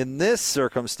in this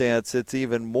circumstance, it's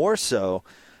even more so.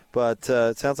 But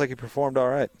it sounds like he performed all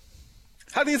right.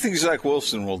 How do you think Zach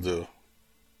Wilson will do?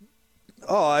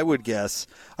 Oh, I would guess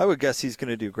he's going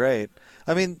to do great.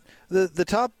 I mean,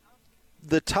 the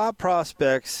top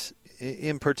prospects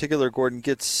in particular, Gordon,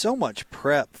 get so much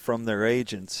prep from their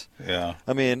agents. Yeah.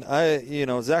 I mean,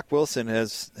 Zach Wilson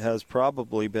has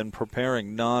probably been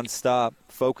preparing nonstop,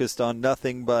 focused on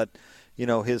nothing but,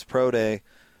 his pro day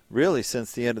really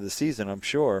since the end of the season, I'm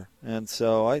sure. And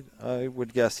so I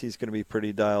would guess he's going to be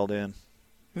pretty dialed in.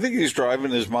 You think he's driving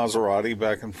his Maserati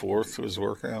back and forth to his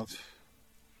workouts?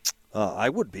 I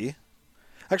would be.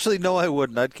 Actually, no, I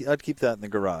wouldn't. I'd keep that in the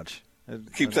garage.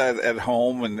 Keep that at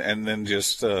home and then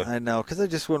just... I know, because I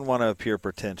just wouldn't want to appear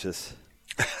pretentious.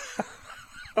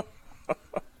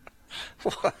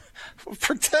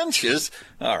 Pretentious?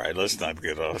 All right, let's not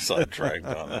get sidetracked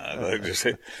on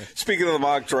that. Speaking of the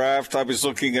mock draft, I was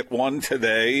looking at one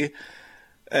today,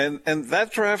 and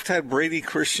that draft had Brady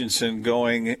Christensen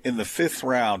going in the 5th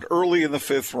round, early in the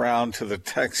 5th round to the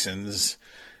Texans,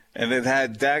 and it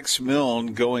had Dax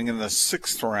Milne going in the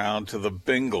 6th round to the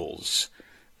Bengals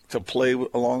to play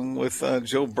along with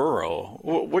Joe Burrow.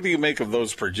 What do you make of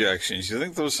those projections? You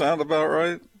think those sound about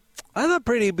right? I thought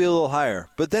Brady would be a little higher,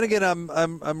 but then again,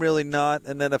 I'm really not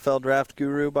an NFL draft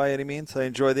guru by any means. I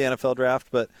enjoy the NFL draft,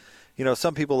 but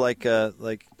some people like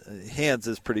Hans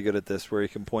is pretty good at this, where he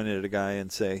can point it at a guy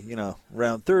and say,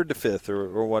 round 3rd to 5th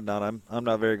or whatnot. I'm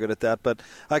not very good at that, but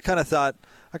I kind of thought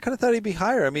he'd be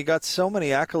higher. I mean, he got so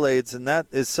many accolades, and that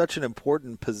is such an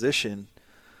important position.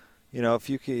 If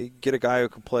you could get a guy who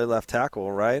can play left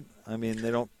tackle, right? I mean, they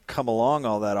don't come along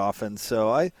all that often.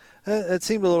 So it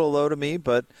seemed a little low to me,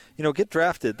 but get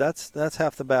drafted. That's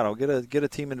half the battle. Get a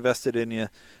team invested in you,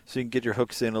 so you can get your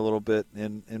hooks in a little bit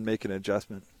and make an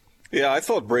adjustment. Yeah, I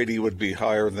thought Brady would be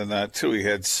higher than that too. He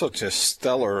had such a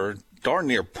stellar, darn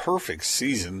near perfect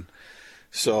season.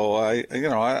 So I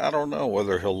don't know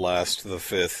whether he'll last to the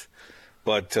 5th,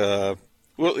 but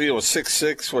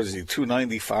 6'6", what is he,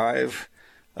 295?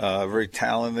 Very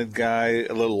talented guy,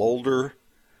 a little older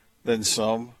than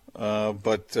some,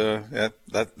 but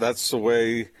that's the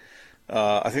way.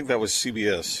 I think that was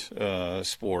CBS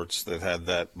Sports that had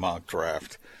that mock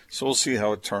draft. So we'll see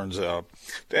how it turns out.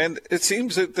 And it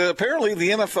seems that apparently the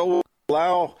NFL will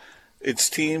allow its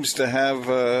teams to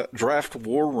have draft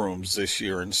war rooms this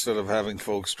year instead of having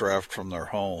folks draft from their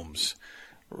homes.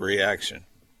 Reaction?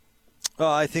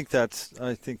 Oh, I think that's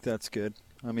good.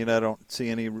 I mean, I don't see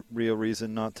any real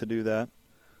reason not to do that.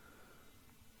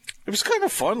 It was kind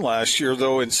of fun last year,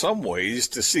 though, in some ways,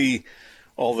 to see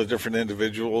all the different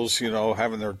individuals,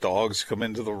 having their dogs come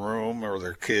into the room or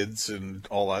their kids and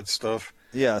all that stuff.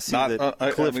 Yeah, see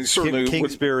that Cliff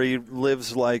Kingsbury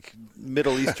lives like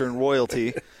Middle Eastern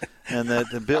royalty, and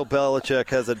that Bill Belichick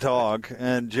has a dog,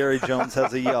 and Jerry Jones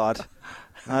has a yacht.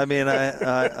 I mean,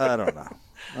 I don't know.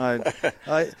 And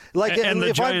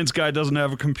the Giants guy doesn't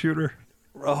have a computer.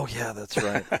 Oh, yeah, that's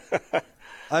right.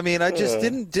 I mean, I just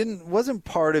wasn't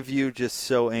part of you just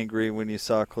so angry when you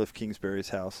saw Cliff Kingsbury's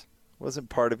house? Wasn't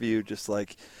part of you just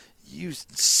like, you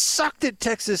sucked at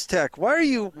Texas Tech? Why are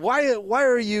you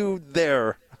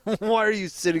there? Why are you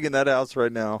sitting in that house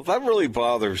right now? Well, that really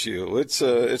bothers you. It's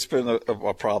been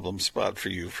a problem spot for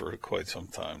you for quite some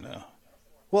time now.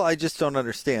 Well, I just don't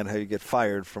understand how you get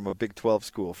fired from a Big 12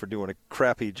 school for doing a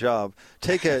crappy job.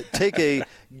 Take a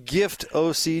gift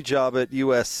OC job at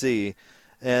USC,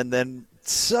 and then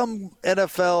some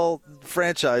NFL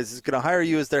franchise is going to hire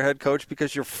you as their head coach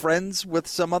because you're friends with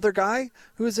some other guy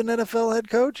who is an NFL head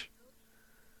coach?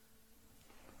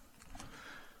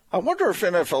 I wonder if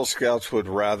NFL scouts would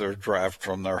rather draft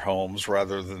from their homes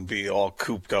rather than be all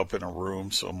cooped up in a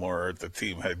room somewhere at the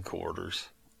team headquarters.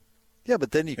 Yeah,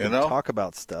 but then you can talk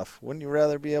about stuff. Wouldn't you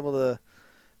rather be able to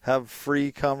have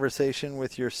free conversation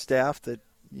with your staff that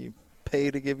you pay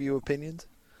to give you opinions?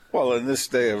 Well, in this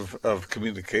day of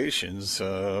communications,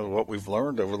 what we've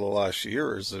learned over the last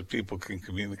year is that people can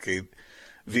communicate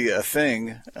via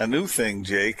a new thing,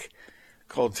 Jake,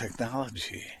 called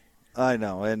technology. I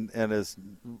know, and as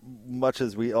much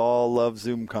as we all love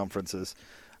Zoom conferences,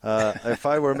 if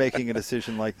I were making a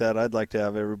decision like that, I'd like to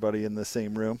have everybody in the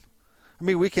same room. I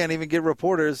mean, we can't even get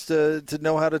reporters to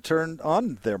know how to turn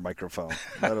on their microphone,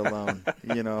 let alone,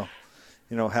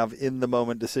 have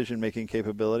in-the-moment decision-making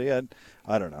capability.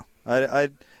 I don't know.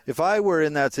 If I were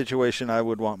in that situation, I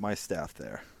would want my staff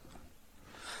there.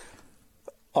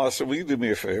 Austin, will you do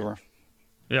me a favor?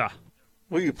 Yeah.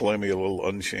 Will you play me a little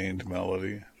Unchained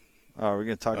melody? Oh, we're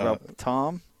going to talk about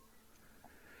Tom?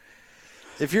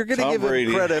 If you're going to give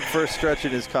Brady. him credit for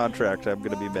stretching his contract, I'm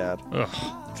going to be mad.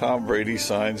 Ugh. Tom Brady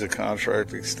signs a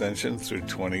contract extension through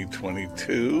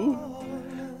 2022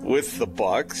 with the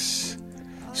Bucs.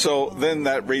 So then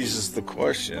that raises the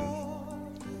question,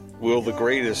 will the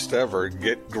greatest ever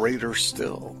get greater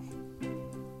still?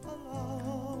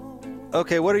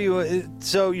 Okay, what are you...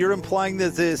 So you're implying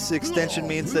that this extension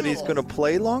means that he's going to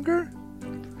play longer?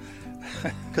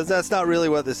 Because that's not really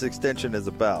what this extension is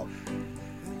about.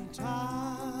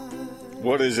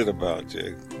 What is it about,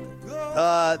 Jake?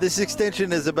 This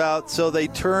extension is about, so they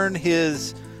turn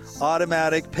his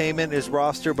automatic payment, his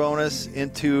roster bonus,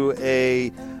 into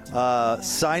a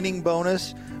signing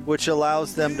bonus, which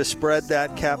allows them to spread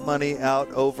that cap money out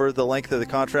over the length of the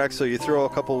contract. So you throw a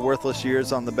couple worthless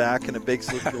years on the back, and it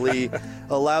basically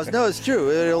allows... No, it's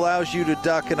true. It allows you to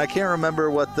duck, and I can't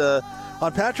remember what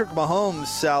on Patrick Mahomes'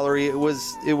 salary, it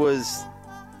was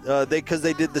because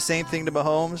they did the same thing to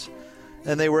Mahomes,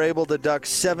 and they were able to duck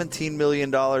 $17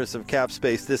 million of cap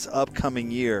space this upcoming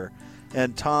year.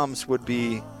 And Tom's would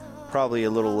be probably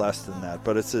a little less than that,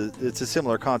 but it's a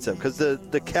similar concept because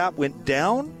the cap went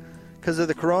down because of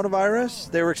the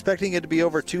coronavirus. They were expecting it to be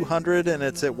over 200, and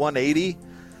it's at 180.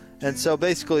 And so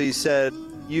basically he said,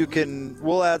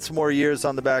 we'll add some more years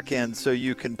on the back end so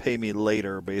you can pay me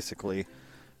later, basically,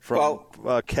 from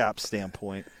a cap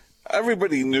standpoint.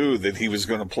 Everybody knew that he was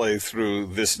going to play through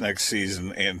this next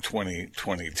season and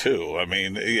 2022. I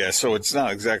mean, yeah, so it's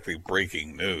not exactly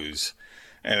breaking news,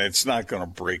 and it's not going to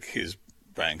break his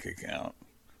bank account.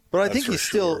 But I think he's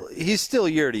still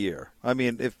year to year. I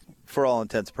mean, if for all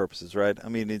intents and purposes, right? I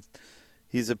mean,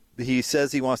 he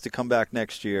says he wants to come back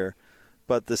next year,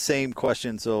 but the same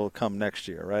questions will come next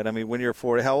year, right? I mean, when you're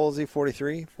 40, how old is he?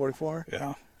 43, 44?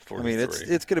 Yeah, 43. I mean,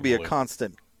 it's going to be a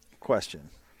constant question.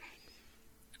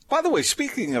 By the way,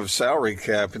 speaking of salary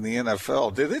cap in the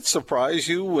NFL, did it surprise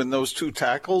you when those two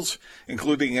tackles,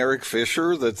 including Eric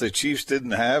Fisher, that the Chiefs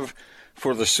didn't have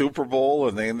for the Super Bowl,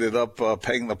 and they ended up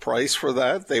paying the price for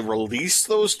that? They released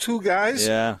those two guys.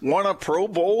 Yeah. One a Pro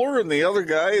Bowler, and the other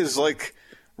guy is,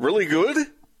 really good?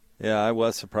 Yeah, I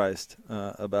was surprised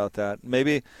about that.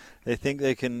 Maybe they think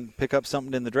they can pick up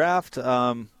something in the draft.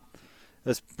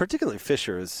 Particularly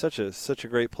Fisher is such a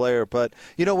great player. But,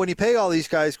 when you pay all these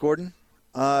guys, Gordon,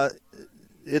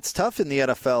 it's tough in the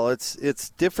NFL. It's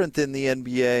different than the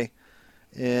NBA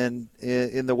in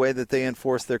the way that they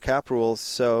enforce their cap rules.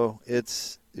 So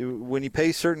when you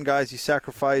pay certain guys, you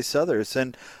sacrifice others.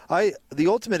 And the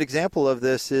ultimate example of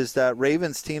this is that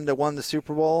Ravens team that won the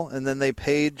Super Bowl, and then they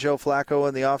paid Joe Flacco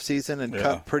in the offseason and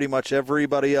cut pretty much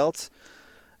everybody else.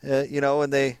 And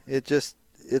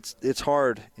it's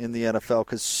hard in the NFL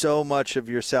because so much of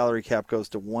your salary cap goes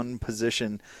to one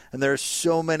position, and there are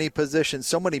so many positions,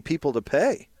 so many people to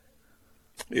pay.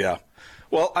 Yeah.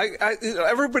 Well,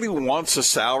 everybody wants a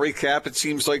salary cap. It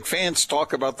seems like fans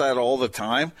talk about that all the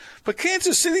time. But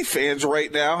Kansas City fans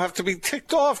right now have to be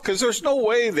ticked off because there's no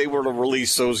way they were to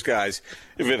release those guys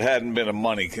if it hadn't been a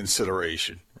money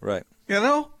consideration. Right.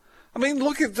 I mean,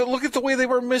 look at the way they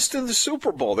were missed in the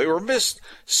Super Bowl. They were missed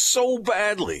so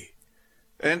badly.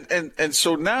 And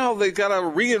so now they got to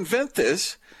reinvent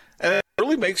this. And it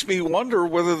really makes me wonder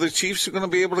whether the Chiefs are going to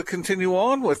be able to continue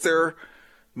on with their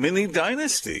mini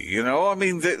dynasty. You know, I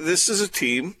mean, this is a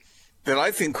team that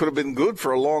I think could have been good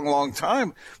for a long, long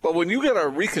time. But when you got to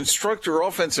reconstruct your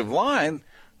offensive line,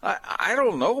 I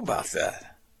don't know about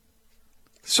that.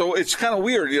 So it's kind of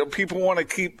weird. You know, people want to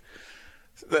keep.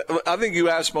 I think you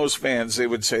ask most fans, they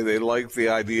would say they like the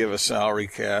idea of a salary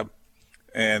cap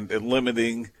and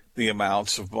limiting the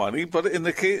amounts of money. But in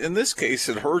this case,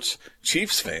 it hurts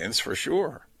Chiefs fans for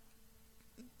sure.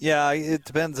 Yeah, it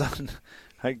depends on.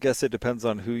 I guess it depends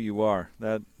on who you are.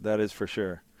 That is for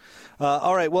sure.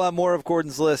 All right, we'll have more of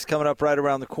Gordon's list coming up right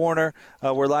around the corner.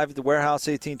 We're live at the Warehouse,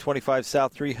 1825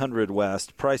 South, 300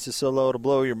 West. Price is so low to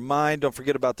blow your mind. Don't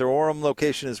forget about their Orem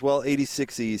location as well,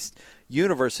 86 East,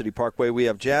 University Parkway. We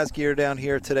have Jazz gear down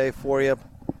here today for you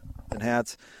and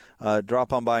hats.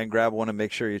 Drop on by and grab one and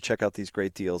make sure you check out these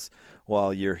great deals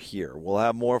while you're here. We'll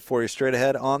have more for you straight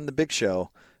ahead on The Big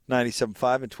Show,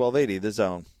 97.5 and 1280 The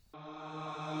Zone.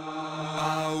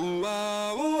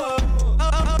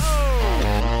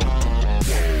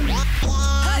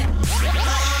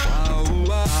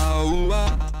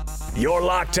 You're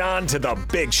locked on to The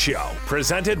Big Show,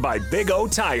 presented by Big O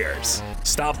Tires.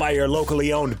 Stop by your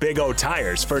locally owned Big O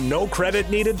Tires for no credit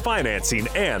needed financing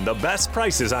and the best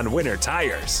prices on winter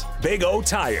tires. Big O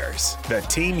Tires, the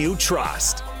team you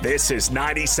trust. This is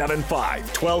 97.5,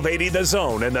 1280 The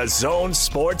Zone and The Zone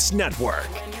Sports Network.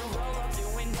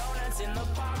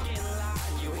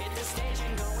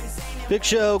 Big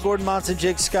Show, Gordon Monson,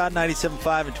 Jake Scott, 97.5 and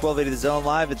 1280 The Zone,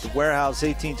 live at the Warehouse,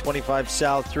 1825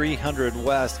 South, 300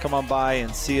 West. Come on by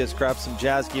and see us, grab some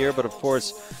Jazz gear, but of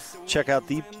course, check out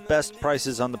the best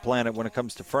prices on the planet when it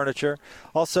comes to furniture.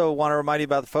 Also, want to remind you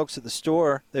about the folks at the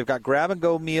store. They've got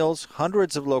grab-and-go meals,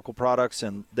 hundreds of local products,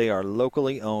 and they are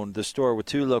locally owned. The store with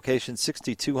two locations,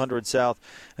 6200 South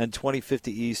and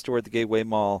 2050 East, or at the Gateway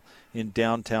Mall in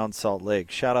downtown Salt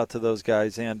Lake. Shout out to those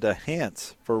guys, and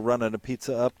Hans for running a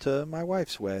pizza up to my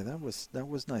wife's way. That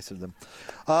was nice of them.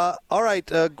 All right,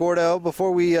 Gordo,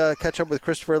 before we catch up with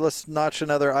Christopher, let's notch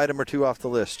another item or two off the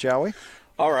list, shall we?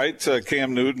 All right,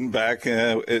 Cam Newton back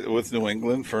with New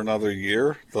England for another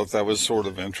year. Thought that was sort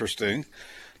of interesting.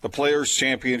 The Players'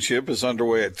 Championship is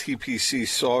underway at TPC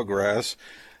Sawgrass.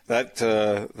 That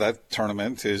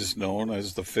tournament is known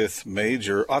as the fifth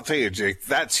major. I'll tell you, Jake,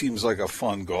 that seems like a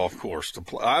fun golf course to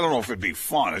play. I don't know if it'd be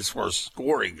fun as far as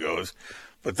scoring goes,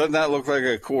 but doesn't that look like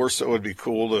a course that would be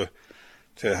cool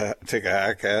to take a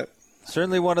hack at?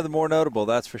 Certainly one of the more notable,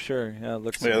 that's for sure. Yeah, it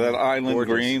looks that Island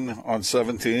gorgeous. Green on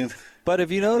 17. But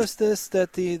have you noticed this,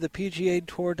 that the PGA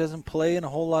Tour doesn't play in a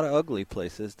whole lot of ugly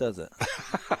places, does it?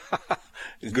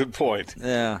 Good point.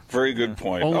 Yeah. Very good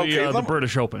point. Only the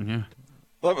British Open, yeah.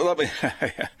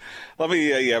 Let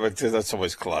me, yeah, but that's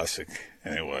always classic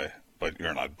anyway, but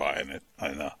you're not buying it, I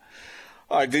know.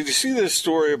 All right, did you see this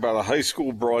story about a high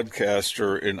school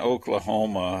broadcaster in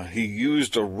Oklahoma? He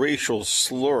used a racial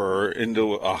slur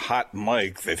into a hot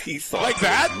mic that he thought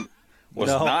was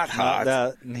not hot.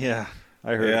 Not that. Yeah,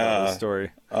 I heard about the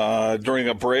story. During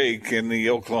a break in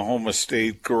the Oklahoma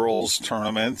State girls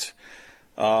tournament,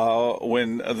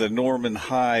 when the Norman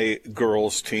High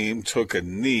girls team took a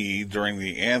knee during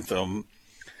the anthem.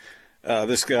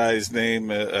 This guy's name,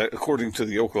 according to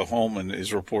the Oklahoman,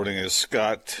 is reporting as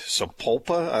Scott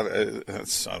Sepulpa.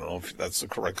 I don't know if that's the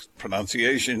correct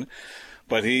pronunciation,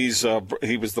 but he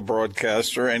was the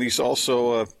broadcaster, and he's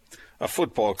also a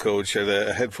football coach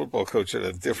a head football coach at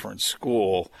a different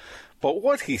school. But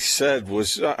what he said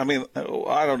was, I mean,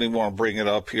 I don't even want to bring it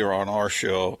up here on our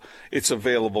show. It's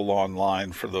available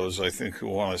online for those, I think, who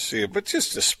want to see it. But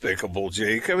just despicable,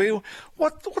 Jake. I mean,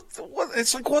 what?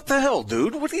 It's like, what the hell,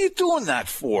 dude? What are you doing that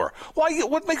for? Why?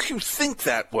 What makes you think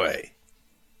that way?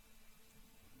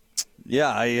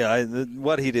 Yeah,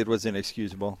 what he did was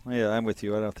inexcusable. Yeah, I'm with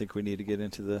you. I don't think we need to get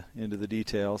into the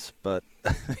details, but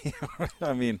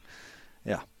I mean,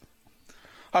 yeah.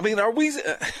 I mean, are we?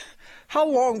 How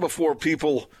long before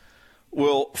people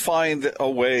will find a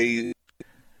way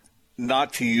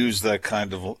not to use that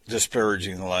kind of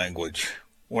disparaging language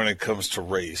when it comes to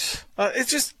race? It's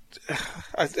just,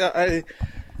 I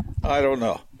don't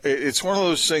know. It's one of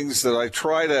those things that I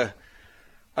try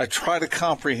to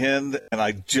comprehend, and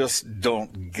I just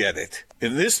don't get it.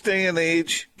 In this day and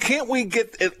age, can't we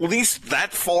get at least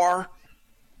that far?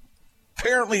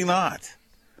 Apparently not.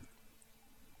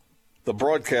 The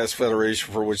Broadcast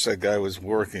Federation, for which that guy was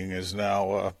working, has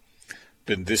now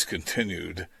been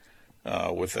discontinued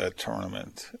with that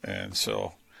tournament. And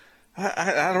so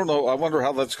I don't know. I wonder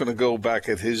how that's going to go back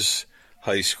at his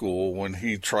high school when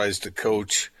he tries to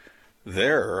coach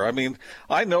there. I mean,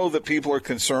 I know that people are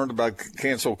concerned about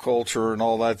cancel culture and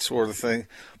all that sort of thing,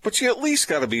 but you at least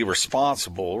got to be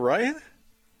responsible, right?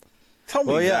 Tell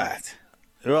me that.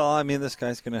 Well, I mean, this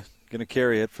guy's gonna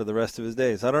carry it for the rest of his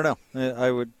days. I don't know.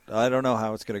 I don't know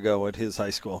how it's gonna go at his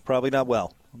high school. Probably not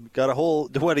well. He got a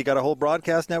whole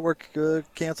broadcast network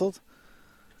canceled.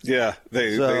 Yeah,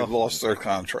 they lost their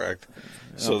contract,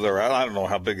 so they're out. I don't know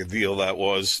how big a deal that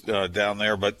was down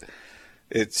there, but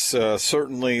it's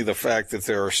certainly the fact that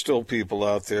there are still people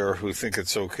out there who think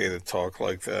it's okay to talk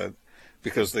like that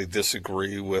because they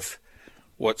disagree with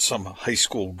what some high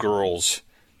school girls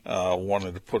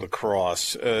wanted to put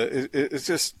across. It's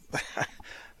just,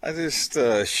 I just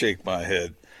shake my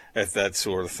head at that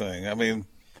sort of thing. I mean,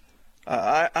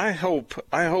 I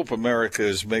hope America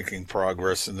is making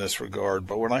progress in this regard,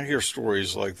 but when I hear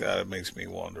stories like that, it makes me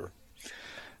wonder.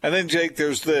 And then, Jake,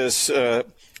 there's this,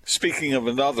 speaking of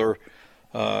another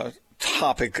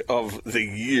topic of the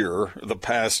year, the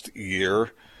past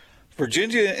year,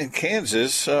 Virginia and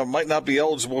Kansas might not be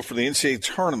eligible for the NCAA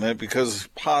tournament because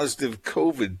of positive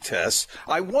COVID tests.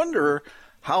 I wonder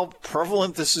how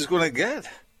prevalent this is going to get.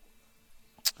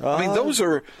 I mean, those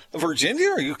are Virginia.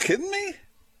 Are you kidding me?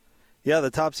 Yeah,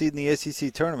 the top seed in the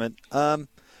ACC tournament. I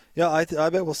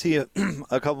bet we'll see a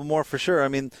couple more for sure. I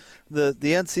mean, the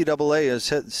NCAA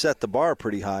has set the bar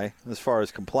pretty high as far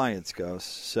as compliance goes.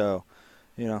 So,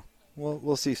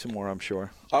 we'll see some more, I'm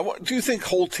sure. Do you think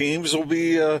whole teams will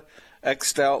be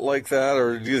X'd out like that,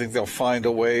 or do you think they'll find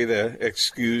a way to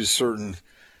excuse certain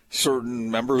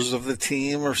members of the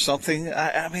team or something?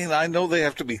 I mean, I know they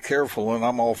have to be careful, and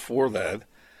I'm all for that,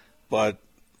 but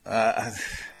I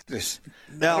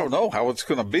don't know how it's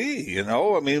going to be.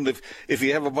 I mean, if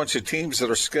you have a bunch of teams that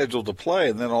are scheduled to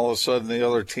play, and then all of a sudden the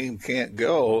other team can't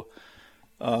go,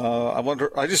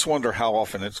 I just wonder how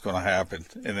often it's going to happen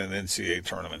in an NCAA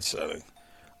tournament setting.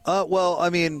 Well,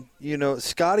 I mean,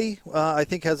 Scotty, I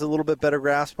think has a little bit better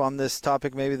grasp on this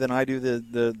topic maybe than I do,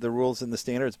 the rules and the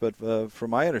standards. But from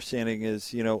my understanding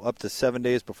is, up to 7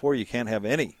 days before you can't have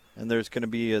any. And there's going to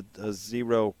be a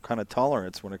zero kind of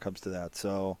tolerance when it comes to that.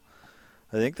 So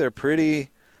I think they're going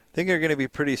to be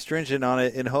pretty stringent on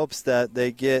it in hopes that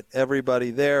they get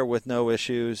everybody there with no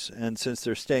issues. And since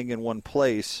they're staying in one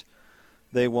place,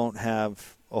 they won't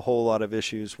have a whole lot of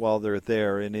issues while they're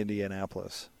there in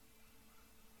Indianapolis.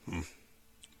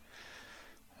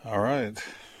 All right.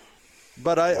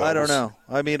 But I don't know.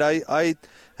 I mean, I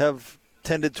have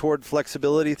tended toward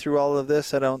flexibility through all of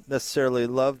this. I don't necessarily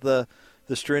love the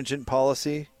stringent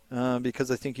policy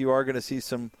because I think you are going to see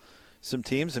some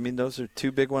teams. I mean, those are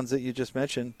two big ones that you just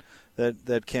mentioned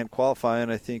that can't qualify,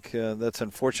 and I think that's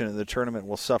unfortunate. The tournament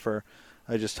will suffer.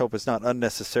 I just hope it's not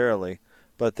unnecessarily.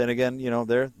 But then again,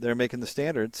 they're making the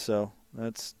standards, so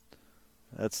that's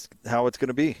how it's going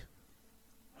to be.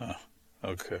 Huh.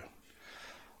 Okay.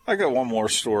 I got one more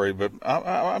story, but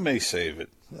I may save it.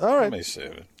 All right. I may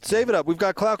save it. Save it up. We've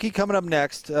got Klauke coming up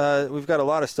next. We've got a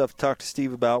lot of stuff to talk to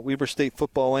Steve about. Weber State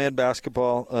football and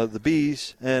basketball, the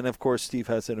Bees, and, of course, Steve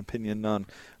has an opinion on,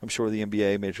 I'm sure, the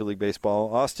NBA, Major League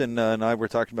Baseball. Austin and I were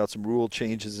talking about some rule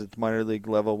changes at the minor league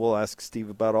level. We'll ask Steve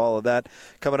about all of that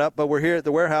coming up. But we're here at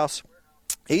the Warehouse,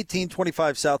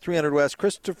 1825 South, 300 West.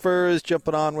 Christopher is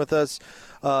jumping on with us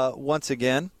once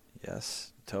again. Yes.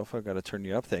 Topher, got to turn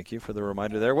you up. Thank you for the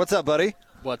reminder there. What's up, buddy?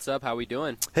 What's up? How we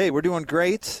doing? Hey, we're doing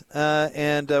great,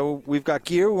 and we've got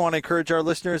gear. We want to encourage our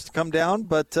listeners to come down,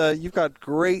 but you've got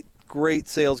great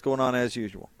sales going on as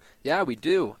usual. Yeah, we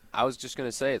do. I was just going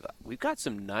to say, we've got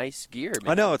some nice gear,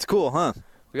 man. I know. It's cool, huh?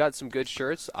 We got some good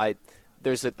shirts.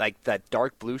 There's that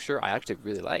dark blue shirt I actually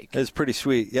really like. It's pretty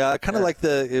sweet. Yeah, I kind of like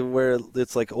where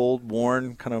it's like old,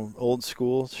 worn, kind of old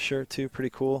school shirt too. Pretty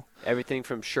cool. Everything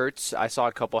from shirts. I saw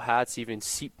a couple hats, even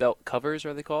seatbelt covers,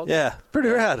 are they called? Yeah, pretty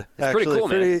rad. It's pretty cool,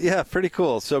 man. Yeah, pretty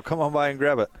cool. So come on by and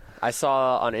grab it. I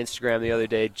saw on Instagram the other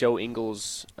day Joe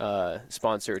Ingles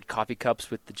sponsored coffee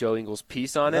cups with the Joe Ingles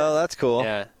piece on it. Oh, that's cool.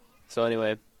 Yeah. So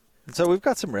anyway. So we've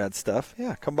got some rad stuff.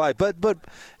 Yeah, come by. But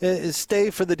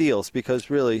stay for the deals because,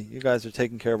 really, you guys are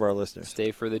taking care of our listeners. Stay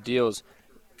for the deals.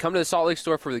 Come to the Salt Lake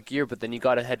store for the gear, but then you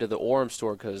got to head to the Orem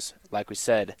store because, like we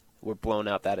said, we're blowing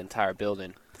out that entire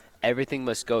building. Everything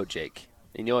must go, Jake.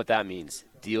 You know what that means.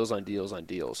 Deals on deals on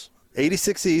deals.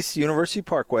 86 East, University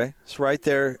Parkway. It's right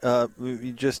there.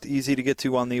 Just easy to get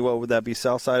to on the, what would that be,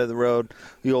 south side of the road,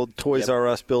 the old Toys R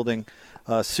Us building.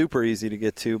 Super easy to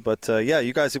get to. But,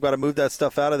 you guys have got to move that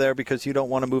stuff out of there because you don't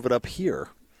want to move it up here.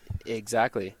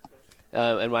 Exactly.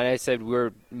 And when I said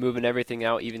we're moving everything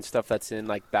out, even stuff that's in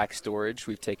like back storage,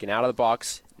 we've taken out of the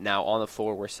box. Now on the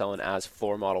floor, we're selling as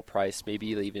floor model price. Maybe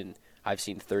even I've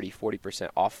seen 30-40%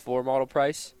 off floor model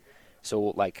price.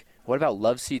 So like, what about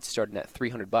love seats starting at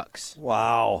 $300?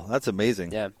 Wow, that's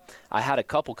amazing. Yeah, I had a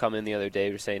couple come in the other day.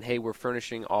 Who were saying, "Hey, we're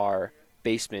furnishing our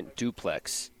basement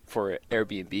duplex for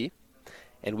Airbnb,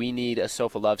 and we need a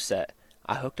sofa love set."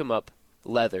 I hooked them up,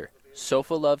 leather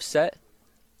sofa love set,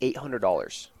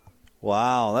 $800.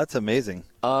 Wow, that's amazing.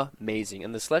 Amazing.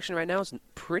 And the selection right now is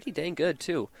pretty dang good,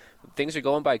 too. Things are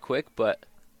going by quick, but,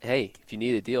 hey, if you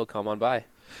need a deal, come on by.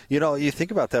 You know, you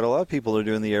think about that. A lot of people are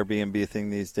doing the Airbnb thing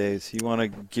these days. You want to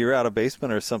gear out a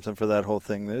basement or something for that whole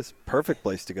thing. This perfect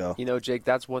place to go. You know, Jake,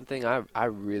 that's one thing I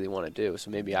really want to do, so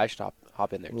maybe I should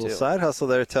hop in there, A little too. side hustle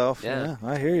there, Toph. Yeah,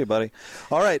 I hear you, buddy.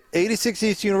 All right, 86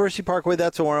 East University Parkway,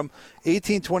 that's Orem.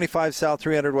 1825 South,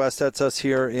 300 West, that's us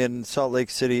here in Salt Lake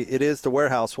City. It is the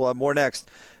Warehouse. We'll have more next.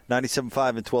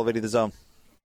 97.5 and 1280 The Zone.